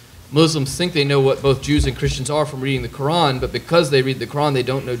irony is Muslims think they know what both Jews and Christians are from reading the Quran, but because they read the Quran, they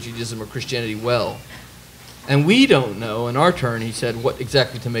don't know Judaism or Christianity well. And we don't know, in our turn, he said, what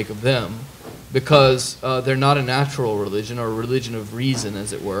exactly to make of them, because they're not a natural religion, or a religion of reason,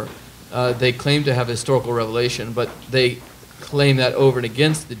 as it were. They claim to have historical revelation, but they claim that over and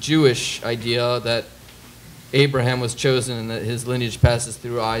against the Jewish idea that Abraham was chosen and that his lineage passes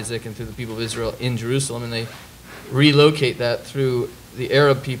through Isaac and through the people of Israel in Jerusalem, and they relocate that through the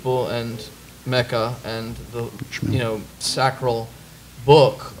Arab people and Mecca and the sacral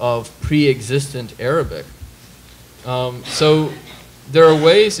book of pre-existent Arabic. So there are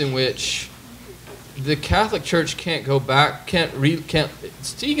ways in which the Catholic Church can't go back,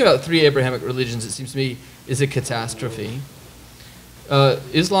 speaking about three Abrahamic religions, it seems to me, is a catastrophe.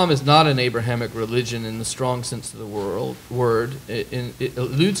 Islam is not an Abrahamic religion in the strong sense of the word. It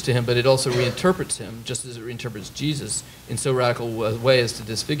alludes to him, but it also reinterprets him, just as it reinterprets Jesus in so radical a way as to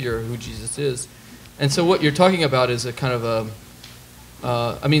disfigure who Jesus is. And so what you're talking about is a kind of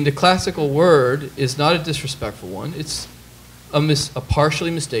the classical word is not a disrespectful one. It's a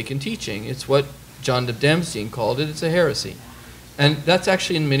partially mistaken teaching. It's what John Damascene called it. It's a heresy. And that's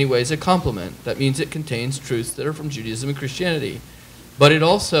actually in many ways a compliment. That means it contains truths that are from Judaism and Christianity. But it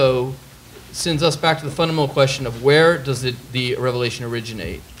also sends us back to the fundamental question of where does the revelation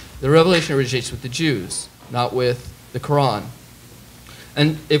originate? The revelation originates with the Jews, not with the Quran.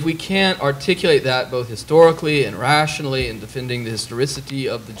 And if we can't articulate that both historically and rationally in defending the historicity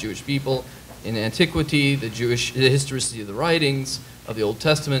of the Jewish people in antiquity, the historicity of the writings of the Old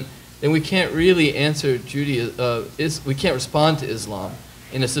Testament, then we can't really answer we can't respond to Islam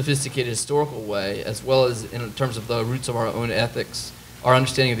in a sophisticated historical way, as well as in terms of the roots of our own ethics, our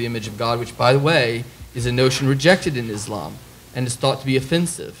understanding of the image of God, which, by the way, is a notion rejected in Islam and is thought to be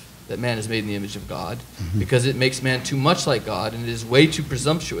offensive, that man is made in the image of God, because it makes man too much like God, and it is way too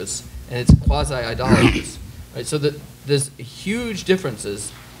presumptuous, and it's quasi-idolatrous. Right? So there's huge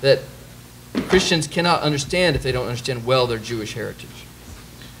differences that Christians cannot understand if they don't understand well their Jewish heritage.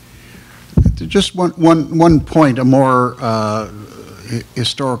 Just one point, a more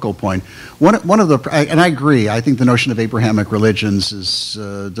historical point. One of the, and I agree, I think the notion of Abrahamic religions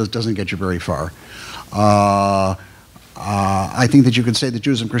doesn't get you very far. I think that you can say that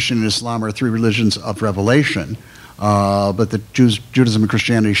Jews and Christian and Islam are three religions of revelation, but that Judaism and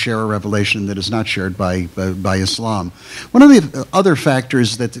Christianity share a revelation that is not shared by Islam. One of the other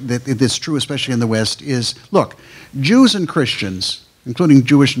factors that's true, especially in the West, is, look, Jews and Christians, including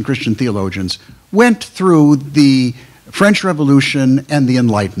Jewish and Christian theologians, went through the French Revolution and the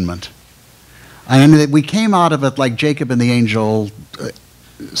Enlightenment. And we came out of it like Jacob and the angel,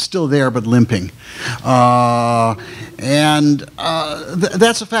 still there but limping. That's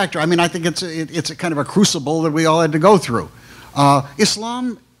a factor. I mean, I think it's a kind of a crucible that we all had to go through.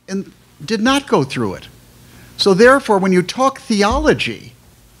 Islam did not go through it. So therefore, when you talk theology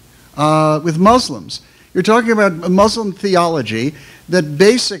with Muslims, you're talking about Muslim theology that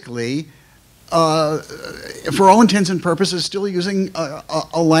basically, for all intents and purposes, is still using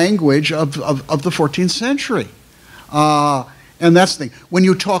a language of the 14th century. And that's the thing. When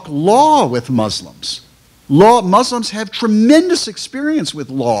you talk law with Muslims, Muslims have tremendous experience with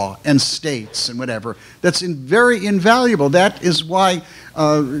law and states and whatever. That's very invaluable. That is why,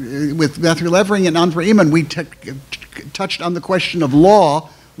 with Matthew Levering and Anwar Iman, we touched on the question of law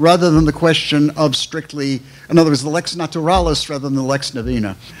rather than the question of strictly, in other words, the lex naturalis rather than the lex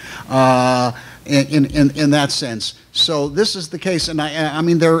divina, in that sense. So this is the case, and I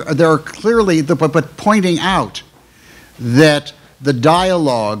mean, there are clearly, but pointing out that the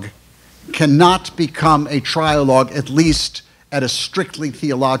dialogue cannot become a trialogue, at least at a strictly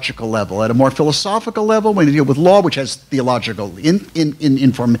theological level. At a more philosophical level, when you deal with law, which has theological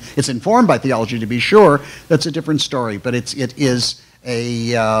it's informed by theology to be sure, that's a different story. But it is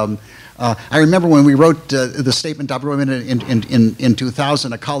a. I remember when we wrote the statement in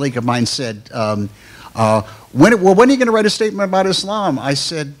 2000, a colleague of mine said, when are you going to write a statement about Islam? I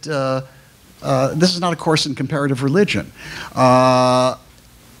said, this is not a course in comparative religion.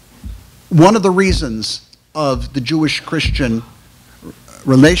 One of the reasons of the Jewish-Christian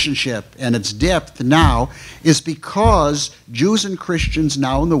relationship and its depth now is because Jews and Christians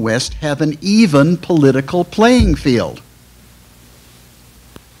now in the West have an even political playing field.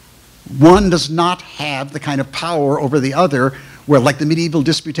 One does not have the kind of power over the other where, like the medieval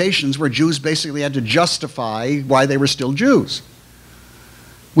disputations, where Jews basically had to justify why they were still Jews.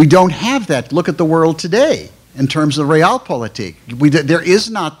 We don't have that. Look at the world today in terms of realpolitik. There is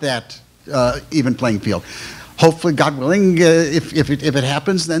not that even playing field. Hopefully, God willing, if it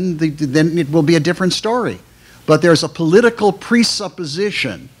happens, then it will be a different story. But there's a political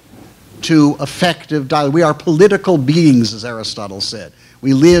presupposition to effective dialogue. We are political beings, as Aristotle said.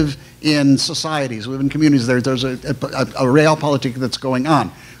 We live in societies, we live in communities. There's a realpolitik that's going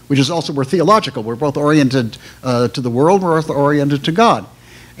on, which is also, we're theological. We're both oriented to the world, we're also oriented to God.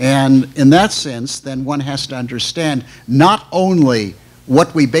 And in that sense, then one has to understand not only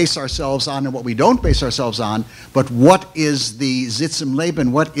what we base ourselves on and what we don't base ourselves on, but what is the Sitz im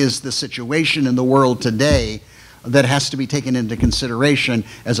Leben, what is the situation in the world today that has to be taken into consideration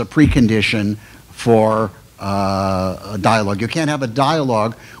as a precondition for a dialogue. You can't have a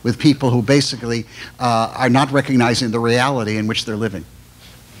dialogue with people who basically are not recognizing the reality in which they're living.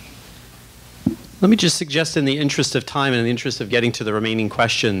 Let me just suggest, in the interest of time and in the interest of getting to the remaining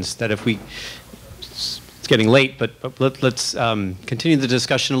questions, that if it's getting late, but let's continue the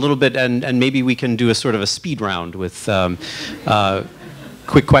discussion a little bit, and maybe we can do a sort of a speed round with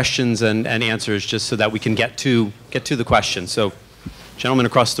quick questions and answers, just so that we can get to the question. So, gentlemen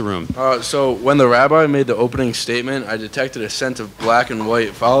across the room. So when the rabbi made the opening statement, I detected a sense of black and white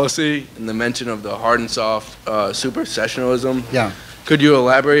fallacy in the mention of the hard and soft supersessionism. Yeah. Could you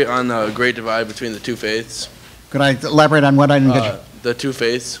elaborate on the great divide between the two faiths? Could I elaborate on what I didn't get you? The two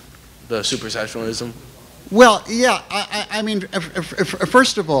faiths, the supersessionism. Well, yeah, I mean,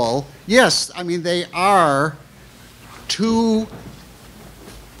 first of all, yes, I mean, they are two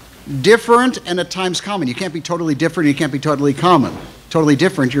different and at times common. You can't be totally different, you can't be totally common. Totally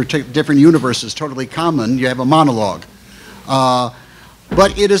different, you're different universes. Totally common, you have a monologue.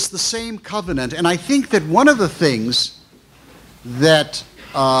 But it is the same covenant, and I think that one of the things that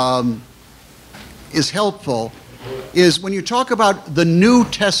is helpful is when you talk about the New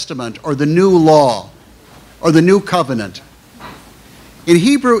Testament or the New Law or the New Covenant. In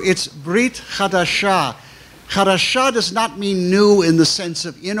Hebrew, it's Brit Chadashah. Chadashah does not mean new in the sense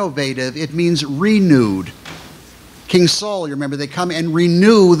of innovative. It means renewed. King Saul, you remember, they come and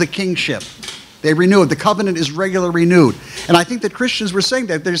renew the kingship. They renew it. The covenant is regularly renewed. And I think that Christians were saying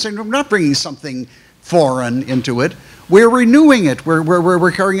that. They're saying, we're not bringing something foreign into it. We're renewing it.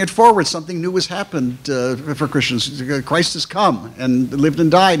 We're carrying it forward. Something new has happened for Christians. Christ has come and lived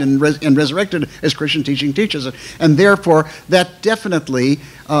and died and resurrected, as Christian teaching teaches it. And therefore, that definitely,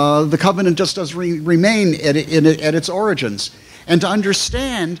 the covenant just does remain at its origins. And to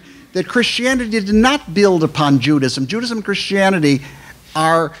understand that Christianity did not build upon Judaism. Judaism and Christianity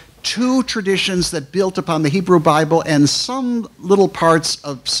are two traditions that built upon the Hebrew Bible and some little parts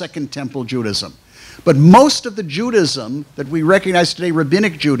of Second Temple Judaism. But most of the Judaism that we recognize today,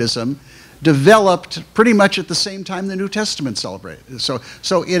 Rabbinic Judaism, developed pretty much at the same time the New Testament celebrated. So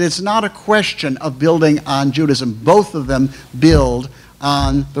it is not a question of building on Judaism. Both of them build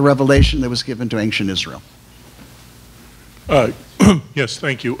on the revelation that was given to ancient Israel. Yes,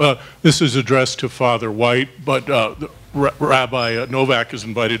 thank you. This is addressed to Father White, but Rabbi Novak is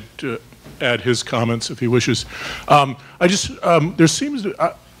invited to add his comments if he wishes. There seems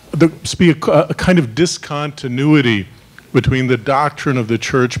to be a kind of discontinuity between the doctrine of the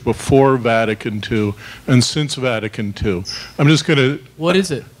Church before Vatican II and since Vatican II. I'm just going to... What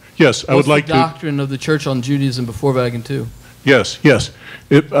is it? Yes, I would like to... What's the doctrine of the Church on Judaism before Vatican II? Yes.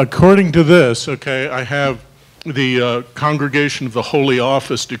 According to this, okay, I have the Congregation of the Holy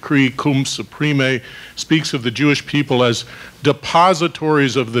Office Decree Cum Supreme speaks of the Jewish people as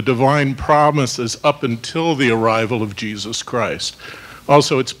depositories of the divine promises up until the arrival of Jesus Christ.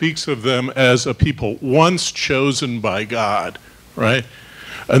 Also, it speaks of them as a people once chosen by God, right?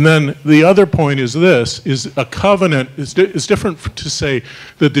 And then the other point is this, is a covenant is different to say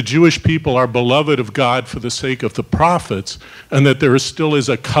that the Jewish people are beloved of God for the sake of the prophets, and that there still is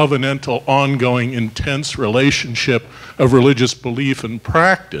a covenantal, ongoing, intense relationship of religious belief and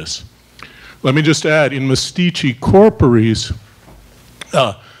practice. Let me just add, in Mystici Corporis,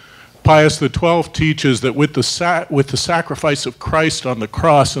 Pius XII teaches that with the sacrifice of Christ on the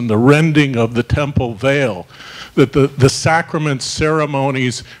cross and the rending of the temple veil, that the sacraments,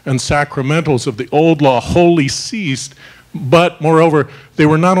 ceremonies, and sacramentals of the old law wholly ceased, but moreover, they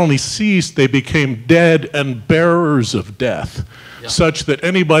were not only ceased, they became dead and bearers of death, such that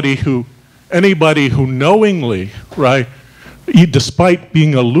anybody who knowingly, right, despite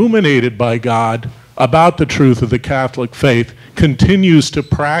being illuminated by God about the truth of the Catholic faith, continues to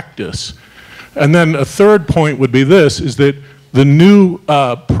practice. And then a third point would be this, is that the new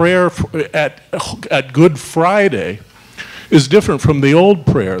prayer at Good Friday is different from the old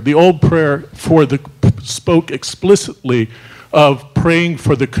prayer. The old prayer spoke explicitly of praying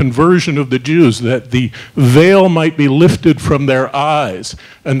for the conversion of the Jews, that the veil might be lifted from their eyes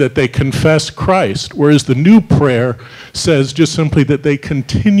and that they confess Christ, whereas the new prayer says just simply that they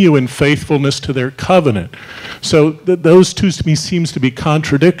continue in faithfulness to their covenant. So those two to me seems to be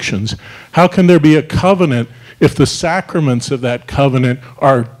contradictions. How can there be a covenant if the sacraments of that covenant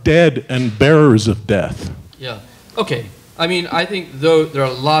are dead and bearers of death? Yeah, okay. I mean, I think there's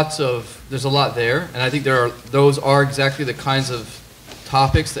a lot there, and I think those are exactly the kinds of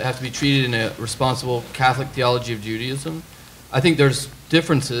topics that have to be treated in a responsible Catholic theology of Judaism. I think there's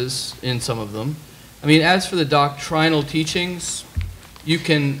differences in some of them. I mean, as for the doctrinal teachings, you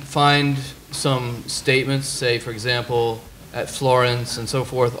can find some statements, say, for example, at Florence and so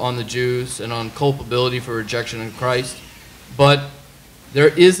forth, on the Jews and on culpability for rejection in Christ, but there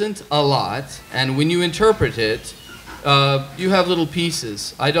isn't a lot, and when you interpret it, you have little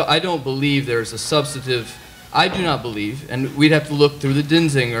pieces. I don't believe there's a substantive, I do not believe, and we'd have to look through the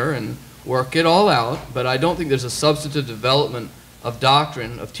Dinzinger and work it all out, but I don't think there's a substantive development of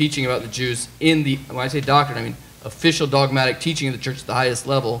doctrine, of teaching about the Jews when I say doctrine, I mean official dogmatic teaching of the church at the highest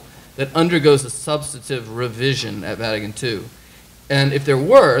level, that undergoes a substantive revision at Vatican II. And if there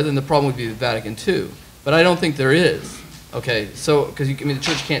were, then the problem would be with Vatican II. But I don't think there is. Okay, so, because the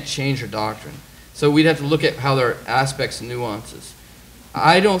church can't change her doctrine. So we'd have to look at how there are aspects and nuances.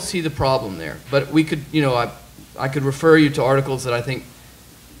 I don't see the problem there, but we could, I could refer you to articles that I think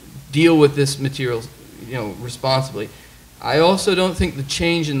deal with this material, responsibly. I also don't think the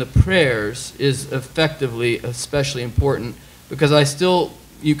change in the prayers is effectively especially important, because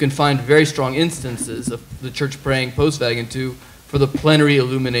you can find very strong instances of the church praying post-Vatican II for the plenary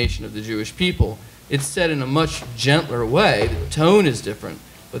illumination of the Jewish people. It's said in a much gentler way. The tone is different.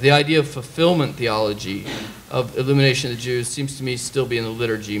 But the idea of fulfillment theology, of illumination of the Jews, seems to me still be in the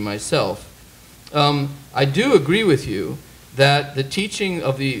liturgy myself. I do agree with you that the teaching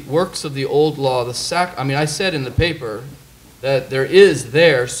of the works of the old law, I said in the paper that there is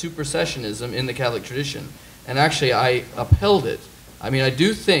supersessionism in the Catholic tradition. And actually, I upheld it. I mean, I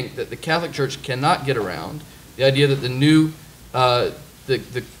do think that the Catholic Church cannot get around the idea that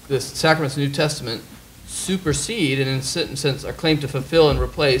the sacraments of the New Testament supersede and in a certain sense are claimed to fulfill and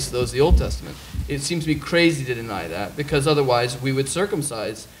replace those of the Old Testament. It seems to be crazy to deny that, because otherwise we would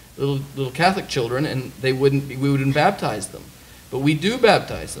circumcise little Catholic children and we wouldn't baptize them. But we do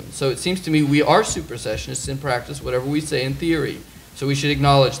baptize them. So it seems to me we are supersessionists in practice, whatever we say in theory. So we should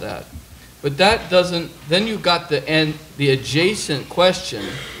acknowledge that. But that doesn't, then you've got the adjacent question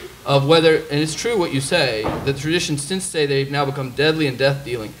of whether, and it's true what you say, the traditions since say they've now become deadly and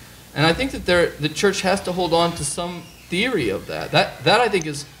death-dealing. And I think that the church has to hold on to some theory of that. That I think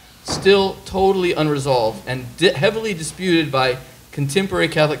is still totally unresolved and heavily disputed by contemporary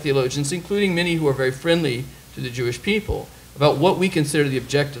Catholic theologians, including many who are very friendly to the Jewish people, about what we consider the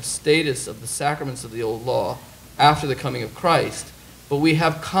objective status of the sacraments of the old law after the coming of Christ. But we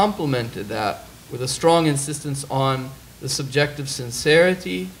have complemented that with a strong insistence on the subjective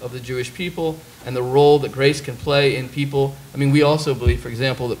sincerity of the Jewish people and the role that grace can play in people. I mean, we also believe, for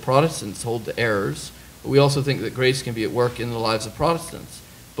example, that Protestants hold to errors, but we also think that grace can be at work in the lives of Protestants.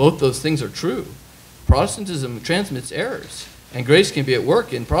 Both those things are true. Protestantism transmits errors, and grace can be at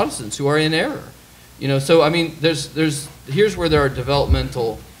work in Protestants who are in error. You know, so I mean, here's where there are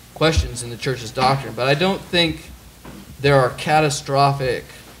developmental questions in the church's doctrine, but I don't think there are catastrophic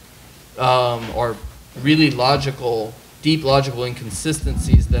or really logical, deep logical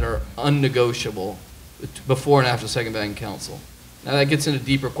inconsistencies that are unnegotiable before and after the Second Vatican Council. Now that gets into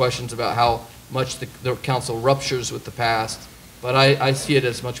deeper questions about how much the Council ruptures with the past, but I see it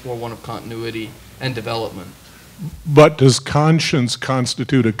as much more one of continuity and development. But does conscience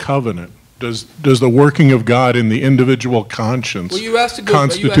constitute a covenant? Does the working of God in the individual conscience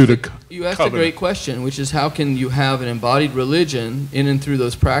constitute a covenant? You asked a great question, which is how can you have an embodied religion in and through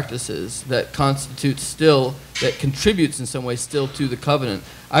those practices that constitutes still, that contributes in some way still to the covenant?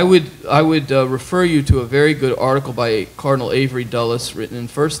 I would refer you to a very good article by Cardinal Avery Dulles written in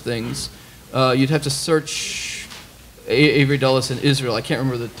First Things. You'd have to search Avery Dulles in Israel. I can't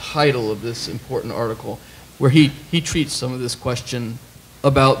remember the title of this important article, where he treats some of this question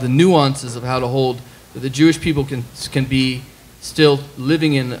about the nuances of how to hold that the Jewish people can be still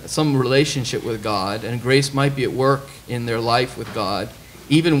living in some relationship with God, and grace might be at work in their life with God,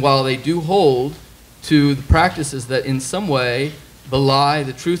 even while they do hold to the practices that in some way belie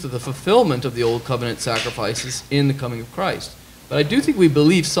the truth of the fulfillment of the Old Covenant sacrifices in the coming of Christ. But I do think we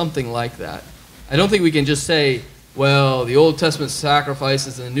believe something like that. I don't think we can just say, well, the Old Testament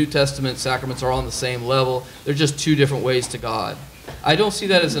sacrifices and the New Testament sacraments are on the same level. They're just two different ways to God. I don't see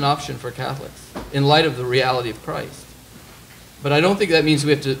that as an option for Catholics in light of the reality of Christ. But I don't think that means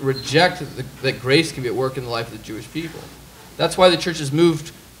we have to reject that grace can be at work in the life of the Jewish people. That's why the church has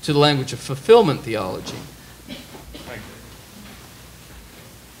moved to the language of fulfillment theology.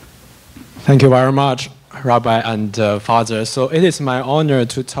 Thank you very much, Rabbi and Father. So it is my honor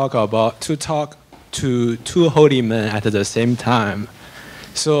to talk to two holy men at the same time.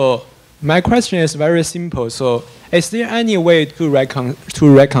 So my question is very simple. So is there any way to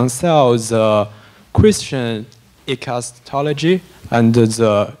reconcile the Christian eschatology and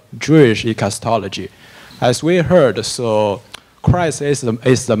the Jewish eschatology? As we heard, so Christ is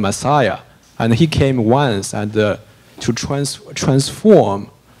the Messiah, and he came once and to transform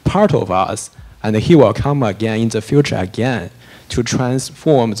part of us, and he will come again in the future again to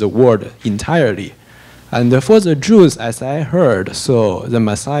transform the world entirely. And for the Jews, as I heard, so the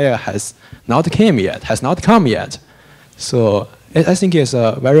Messiah has not come yet. So I think it's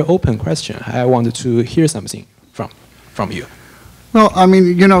a very open question. I wanted to hear something from you. Well, I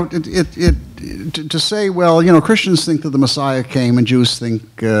mean, you know, to say, well, you know, Christians think that the Messiah came and Jews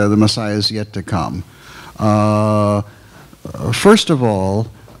think the Messiah is yet to come. First of all,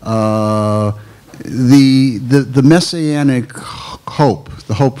 the messianic hope,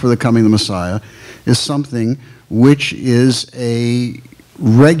 the hope for the coming of the Messiah, is something which is a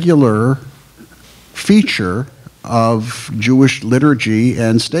regular feature of Jewish liturgy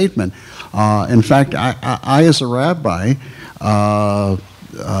and statement. In fact, I as a rabbi, I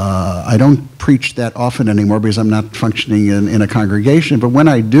don't preach that often anymore because I'm not functioning in a congregation, but when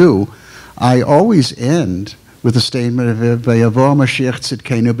I do, I always end with the statement of Vayavo Mashiach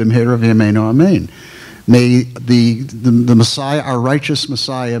Tzidkenu B'mheira V'yameinu Amen. May the Messiah, our righteous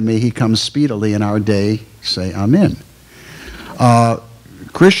Messiah, may he come speedily in our day, say Amen.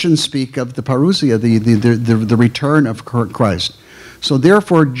 Christians speak of the parousia, the return of Christ. So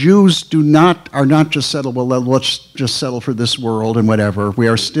therefore, Jews are not just settled, well, let's just settle for this world and whatever. We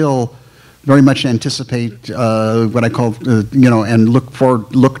are still very much anticipate what I call, and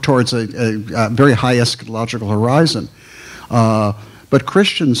look towards a very high eschatological horizon. But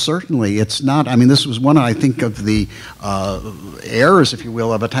Christians, certainly, it's not, I mean, this was one, I think, of the errors, if you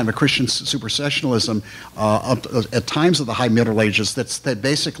will, of a time of Christian supersessionism at times of the High Middle Ages that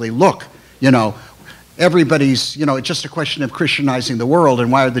basically, look, everybody's, it's just a question of Christianizing the world, and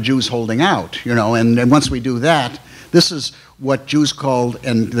why are the Jews holding out, and once we do that, this is what Jews called,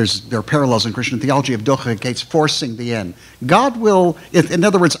 and there are parallels in Christian theology of docha gates, forcing the end. God will, in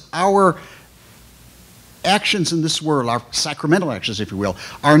other words, our actions in this world, our sacramental actions, if you will,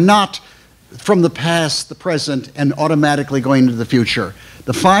 are not from the past, the present, and automatically going into the future.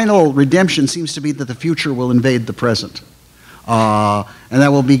 The final redemption seems to be that the future will invade the present. And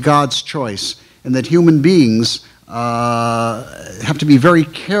that will be God's choice. And that human beings have to be very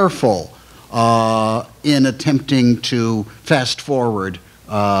careful in attempting to fast forward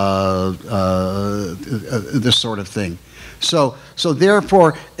this sort of thing. So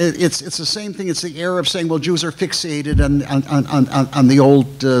therefore, it's the same thing. It's the error of saying, well, Jews are fixated on the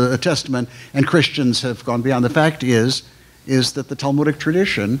Old Testament, and Christians have gone beyond. The fact is that the Talmudic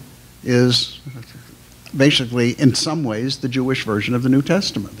tradition is basically, in some ways, the Jewish version of the New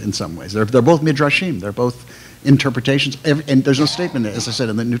Testament. In some ways, they're both midrashim. They're both interpretations, and there's no statement, as I said,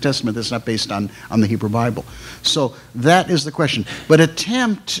 in the New Testament that's not based on the Hebrew Bible. So that is the question. But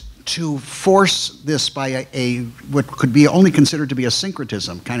attempt to force this by what could be only considered to be a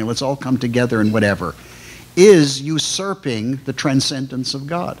syncretism, kind of let's all come together and whatever, is usurping the transcendence of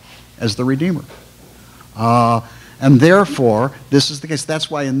God as the Redeemer. And therefore, this is the case. That's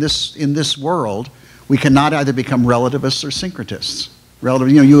why in this world, we cannot either become relativists or syncretists.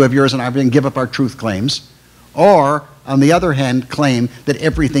 You have yours and I and give up our truth claims, or, on the other hand, claim that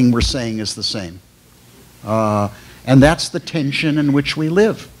everything we're saying is the same. And that's the tension in which we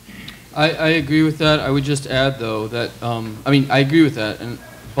live. I agree with that. I would just add, though, that, I agree with that,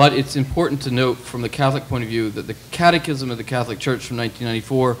 but it's important to note from the Catholic point of view that the Catechism of the Catholic Church from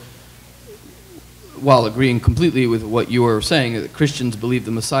 1994, while agreeing completely with what you were saying, that Christians believe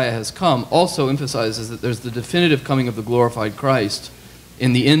the Messiah has come, also emphasizes that there's the definitive coming of the glorified Christ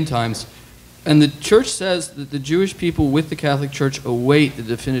in the end times. And the Church says that the Jewish people with the Catholic Church await the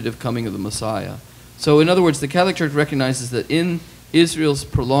definitive coming of the Messiah. So in other words, the Catholic Church recognizes that in Israel's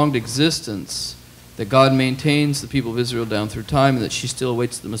prolonged existence, that God maintains the people of Israel down through time and that she still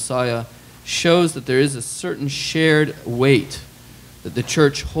awaits the Messiah, shows that there is a certain shared weight that the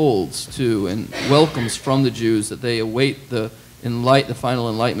Church holds to and welcomes from the Jews, that they await the final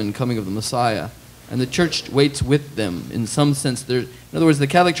enlightenment and coming of the Messiah. And the Church waits with them. In some sense, in other words, the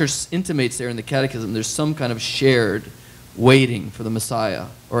Catholic Church intimates there in the Catechism there's some kind of shared waiting for the Messiah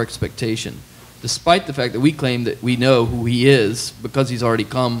or expectation, despite the fact that we claim that we know who he is because he's already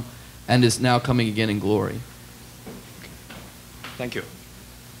come and is now coming again in glory. Thank you.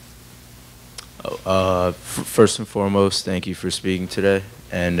 First and foremost, thank you for speaking today.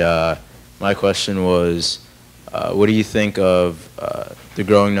 And my question was, what do you think of the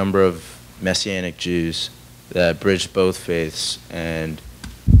growing number of Messianic Jews that bridge both faiths and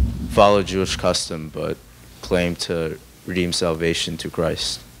follow Jewish custom but claim to redeem salvation to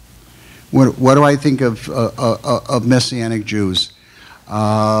Christ? What do I think of Messianic Jews?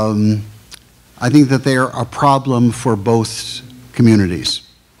 I think that they are a problem for both communities.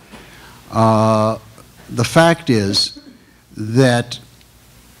 The fact is that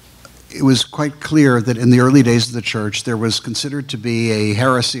it was quite clear that in the early days of the church there was considered to be a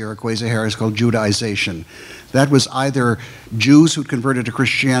heresy or a quasi-heresy called Judaization. That was either Jews who converted to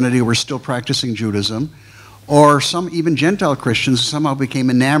Christianity who were still practicing Judaism, or some even Gentile Christians who somehow became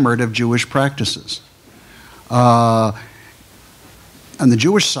enamored of Jewish practices. On the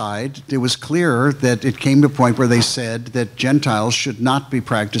Jewish side, it was clear that it came to a point where they said that Gentiles should not be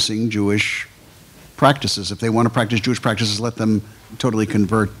practicing Jewish practices. If they want to practice Jewish practices, let them totally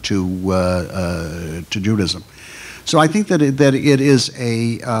convert to Judaism. So I think that it is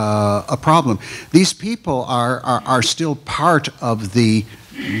a problem. These people are still part of the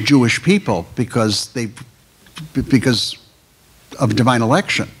Jewish people because of divine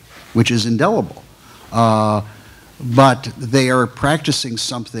election, which is indelible. But they are practicing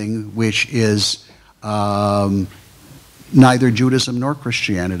something which is neither Judaism nor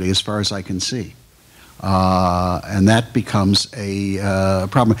Christianity, as far as I can see. And that becomes a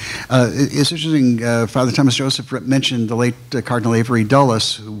problem. It's interesting, Father Thomas Joseph mentioned the late Cardinal Avery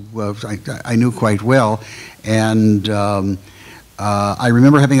Dulles, who I knew quite well, and I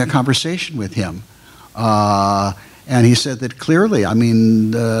remember having a conversation with him. And he said that clearly, I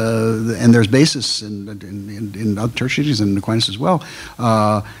mean, and there's basis in other churches and Aquinas as well,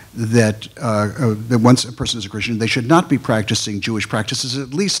 that once a person is a Christian, they should not be practicing Jewish practices,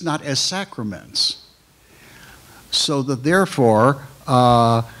 at least not as sacraments. So that therefore,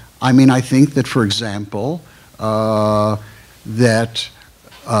 I mean, I think that, for example, that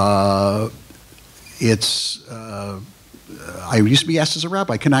it's, I used to be asked as a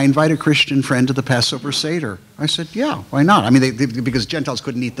rabbi, can I invite a Christian friend to the Passover Seder? I said, yeah, why not? I mean, because Gentiles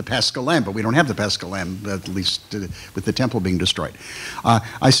couldn't eat the Paschal Lamb, but we don't have the Paschal Lamb, at least with the temple being destroyed.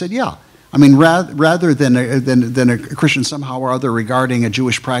 I said, yeah, I mean, rather than a Christian somehow or other regarding a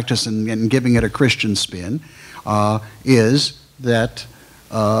Jewish practice and giving it a Christian spin, is that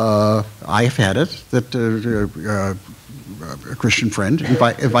I have had it that a Christian friend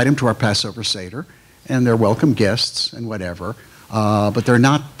invite him to our Passover Seder, and they're welcome guests and whatever. But they're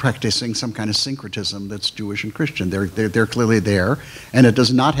not practicing some kind of syncretism that's Jewish and Christian. They're clearly there, and it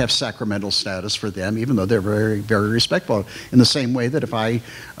does not have sacramental status for them, even though they're very, very respectful. In the same way that if I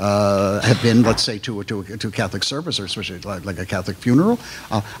have been, let's say, to a Catholic service, or especially like a Catholic funeral,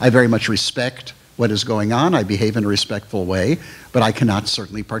 I very much respect what is going on. I behave in a respectful way, but I cannot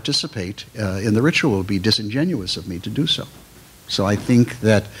certainly participate in the ritual. It would be disingenuous of me to do so. So I think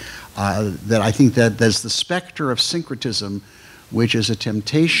that there's the specter of syncretism, which is a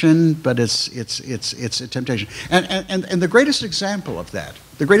temptation, but it's a temptation. And the greatest example of that,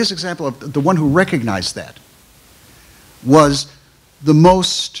 the greatest example of the one who recognized that, was the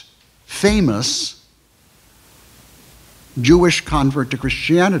most famous Jewish convert to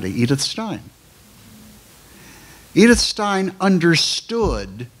Christianity, Edith Stein. Edith Stein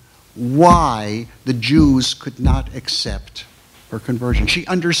understood why the Jews could not accept her conversion. She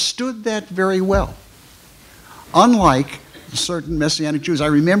understood that very well. Unlike certain Messianic Jews, I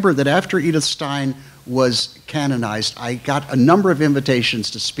remember that after Edith Stein was canonized, I got a number of invitations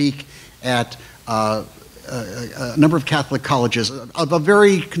to speak at a number of Catholic colleges of a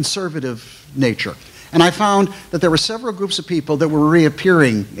very conservative nature. And I found that there were several groups of people that were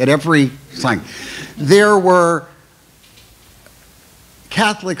reappearing at every thing. There were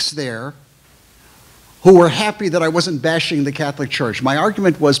Catholics there who were happy that I wasn't bashing the Catholic Church. My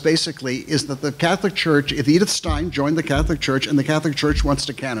argument was basically is that the Catholic Church, if Edith Stein joined the Catholic Church and the Catholic Church wants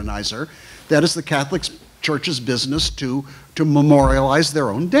to canonize her, that is the Catholic Church's business to memorialize their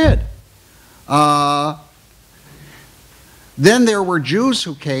own dead. Then there were Jews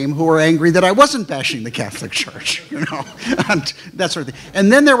who came who were angry that I wasn't bashing the Catholic Church, you know, and that sort of thing.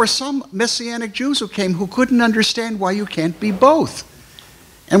 And then there were some Messianic Jews who came who couldn't understand why you can't be both.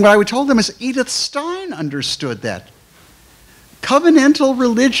 And what I told them is Edith Stein understood that. Covenantal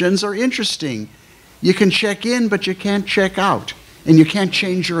religions are interesting. You can check in, but you can't check out. And you can't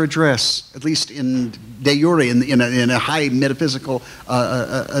change your address, at least in de jure, in a high metaphysical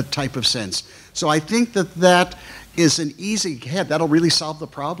type of sense. So I think that is an easy head. That'll really solve the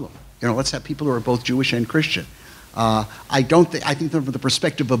problem. You know, let's have people who are both Jewish and Christian. I think that from the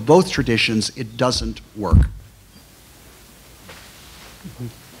perspective of both traditions, it doesn't work.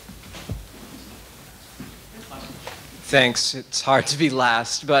 Thanks. It's hard to be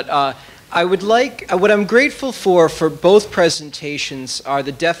last, but what I'm grateful for both presentations are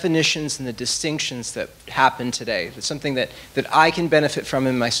the definitions and the distinctions that happen today. It's something that I can benefit from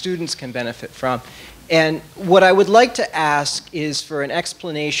and my students can benefit from. And what I would like to ask is for an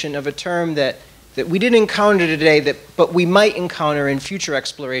explanation of a term that we didn't encounter today, but we might encounter in future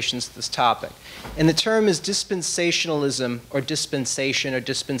explorations of this topic. And the term is dispensationalism, or dispensation, or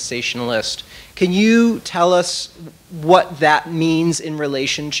dispensationalist. Can you tell us what that means in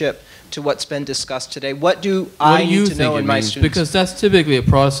relationship to what's been discussed today? What do I need to know in my students? Because that's typically a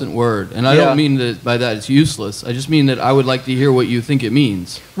Protestant word, and I don't mean that by that it's useless. I just mean that I would like to hear what you think it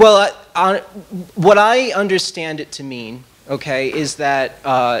means. Well, what I understand it to mean, okay, is that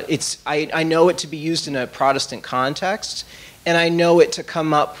I know it to be used in a Protestant context, and I know it to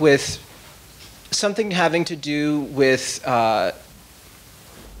come up with something having to do with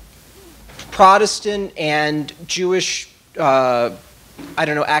Protestant and Jewish,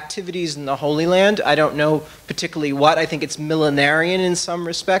 activities in the Holy Land. I don't know particularly what. I think it's millenarian in some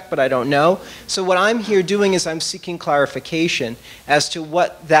respect, but I don't know. So what I'm here doing is I'm seeking clarification as to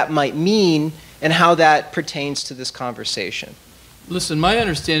what that might mean and how that pertains to this conversation. Listen, my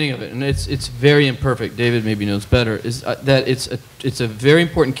understanding of it, and it's very imperfect, David maybe knows better, is that it's a very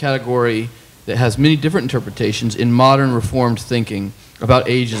important category that has many different interpretations in modern Reformed thinking about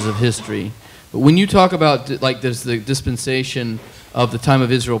ages of history. But when you talk about, like, there's the dispensation of the time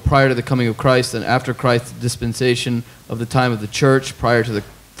of Israel prior to the coming of Christ, and after Christ, the dispensation of the time of the church prior to the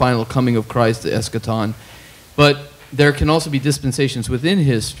final coming of Christ, the eschaton. But there can also be dispensations within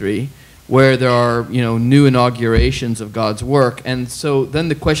history where there are, new inaugurations of God's work. And so then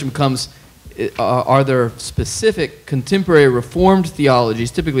the question becomes, are there specific contemporary Reformed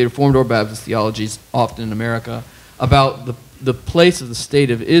theologies, typically Reformed or Baptist theologies, often in America, about the place of the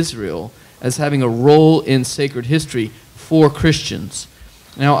state of Israel as having a role in sacred history for Christians?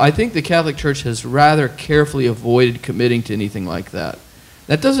 Now, I think the Catholic Church has rather carefully avoided committing to anything like that.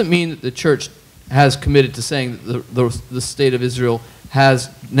 That doesn't mean that the Church has committed to saying that the state of Israel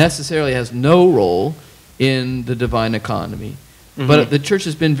necessarily has no role in the divine economy. But the church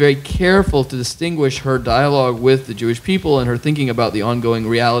has been very careful to distinguish her dialogue with the Jewish people and her thinking about the ongoing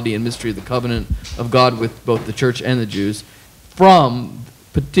reality and mystery of the covenant of God with both the church and the Jews from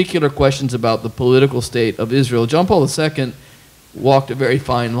particular questions about the political state of Israel. John Paul II walked a very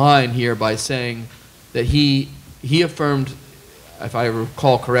fine line here by saying that he affirmed, if I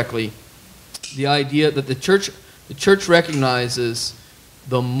recall correctly, the idea that the church recognizes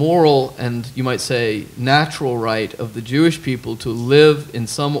the moral and, you might say, natural right of the Jewish people to live in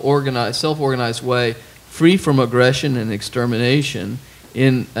some self-organized way, free from aggression and extermination,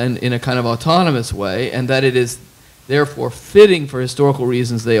 in a kind of autonomous way, and that it is therefore fitting for historical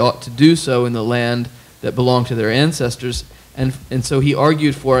reasons they ought to do so in the land that belonged to their ancestors. And so he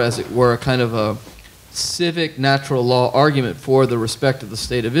argued for, as it were, a kind of a civic natural law argument for the respect of the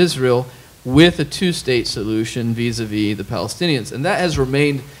state of Israel with a two-state solution vis-a-vis the Palestinians. And that has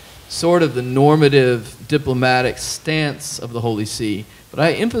remained sort of the normative diplomatic stance of the Holy See. But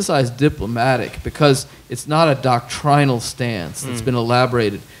I emphasize diplomatic because it's not a doctrinal stance that's been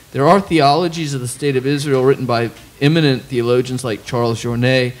elaborated. There are theologies of the state of Israel written by eminent theologians like Charles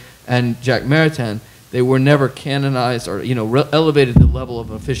Journet and Jacques Maritain. They were never canonized or elevated to the level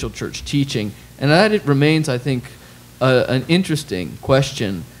of official church teaching. And that it remains, I think, an interesting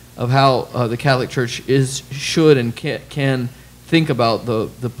question of how the Catholic Church should and can think about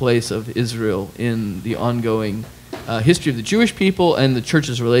the place of Israel in the ongoing history of the Jewish people and the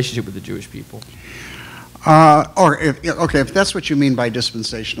Church's relationship with the Jewish people. If that's what you mean by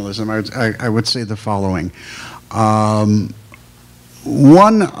dispensationalism, I would say the following.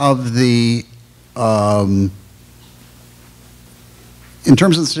 One of the, in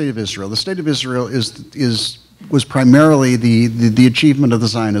terms of the state of Israel was primarily the achievement of the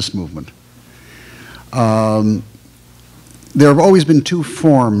Zionist movement. There have always been two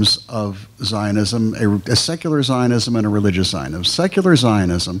forms of Zionism, a secular Zionism and a religious Zionism. Secular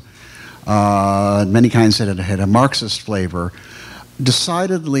Zionism, many kinds had a Marxist flavor,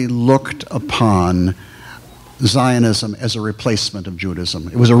 decidedly looked upon Zionism as a replacement of Judaism.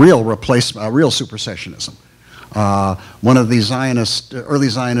 It was a real replacement, a real supersessionism. One of the early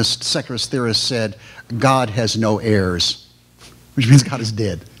Zionist secularist theorists said, God has no heirs, which means God is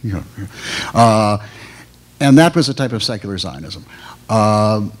dead. And that was a type of secular Zionism.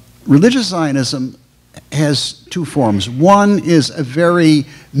 Religious Zionism has two forms. One is a very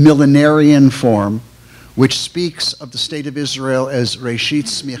millenarian form, which speaks of the state of Israel as Reshit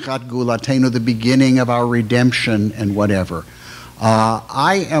Smichat Gulatenu, the beginning of our redemption and whatever.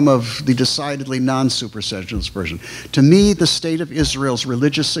 I am of the decidedly non-supersessionist version. To me, the state of Israel's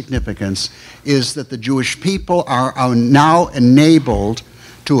religious significance is that the Jewish people are now enabled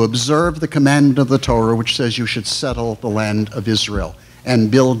to observe the commandment of the Torah, which says you should settle the land of Israel and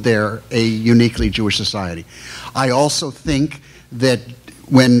build there a uniquely Jewish society. I also think that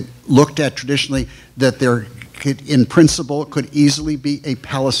when looked at traditionally, that there could, in principle, could easily be a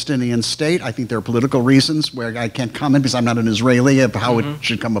Palestinian state. I think there are political reasons where I can't comment because I'm not an Israeli of how it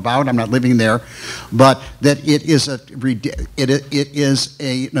should come about. I'm not living there. But that it is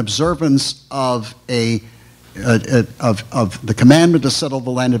an observance of of the commandment to settle the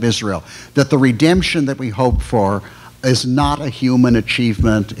land of Israel. That the redemption that we hope for is not a human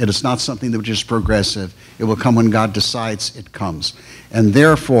achievement. It is not something which is progressive. It will come when God decides it comes. And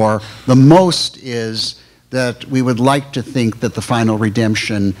therefore, the most is that we would like to think that the final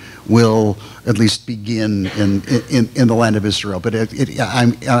redemption will at least begin in the land of Israel. But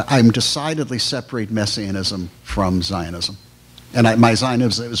I'm decidedly separate Messianism from Zionism. And my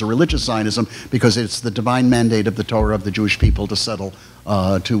Zionism is a religious Zionism because it's the divine mandate of the Torah of the Jewish people to settle,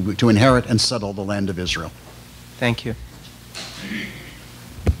 to inherit and settle the land of Israel. Thank you.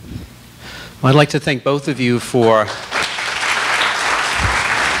 Well, I'd like to thank both of you for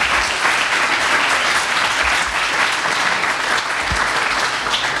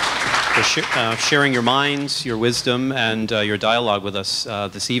sharing your minds, your wisdom, and your dialogue with us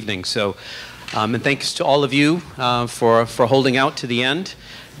this evening. So, and thanks to all of you for holding out to the end,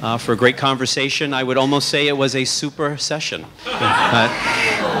 for a great conversation. I would almost say it was a super session.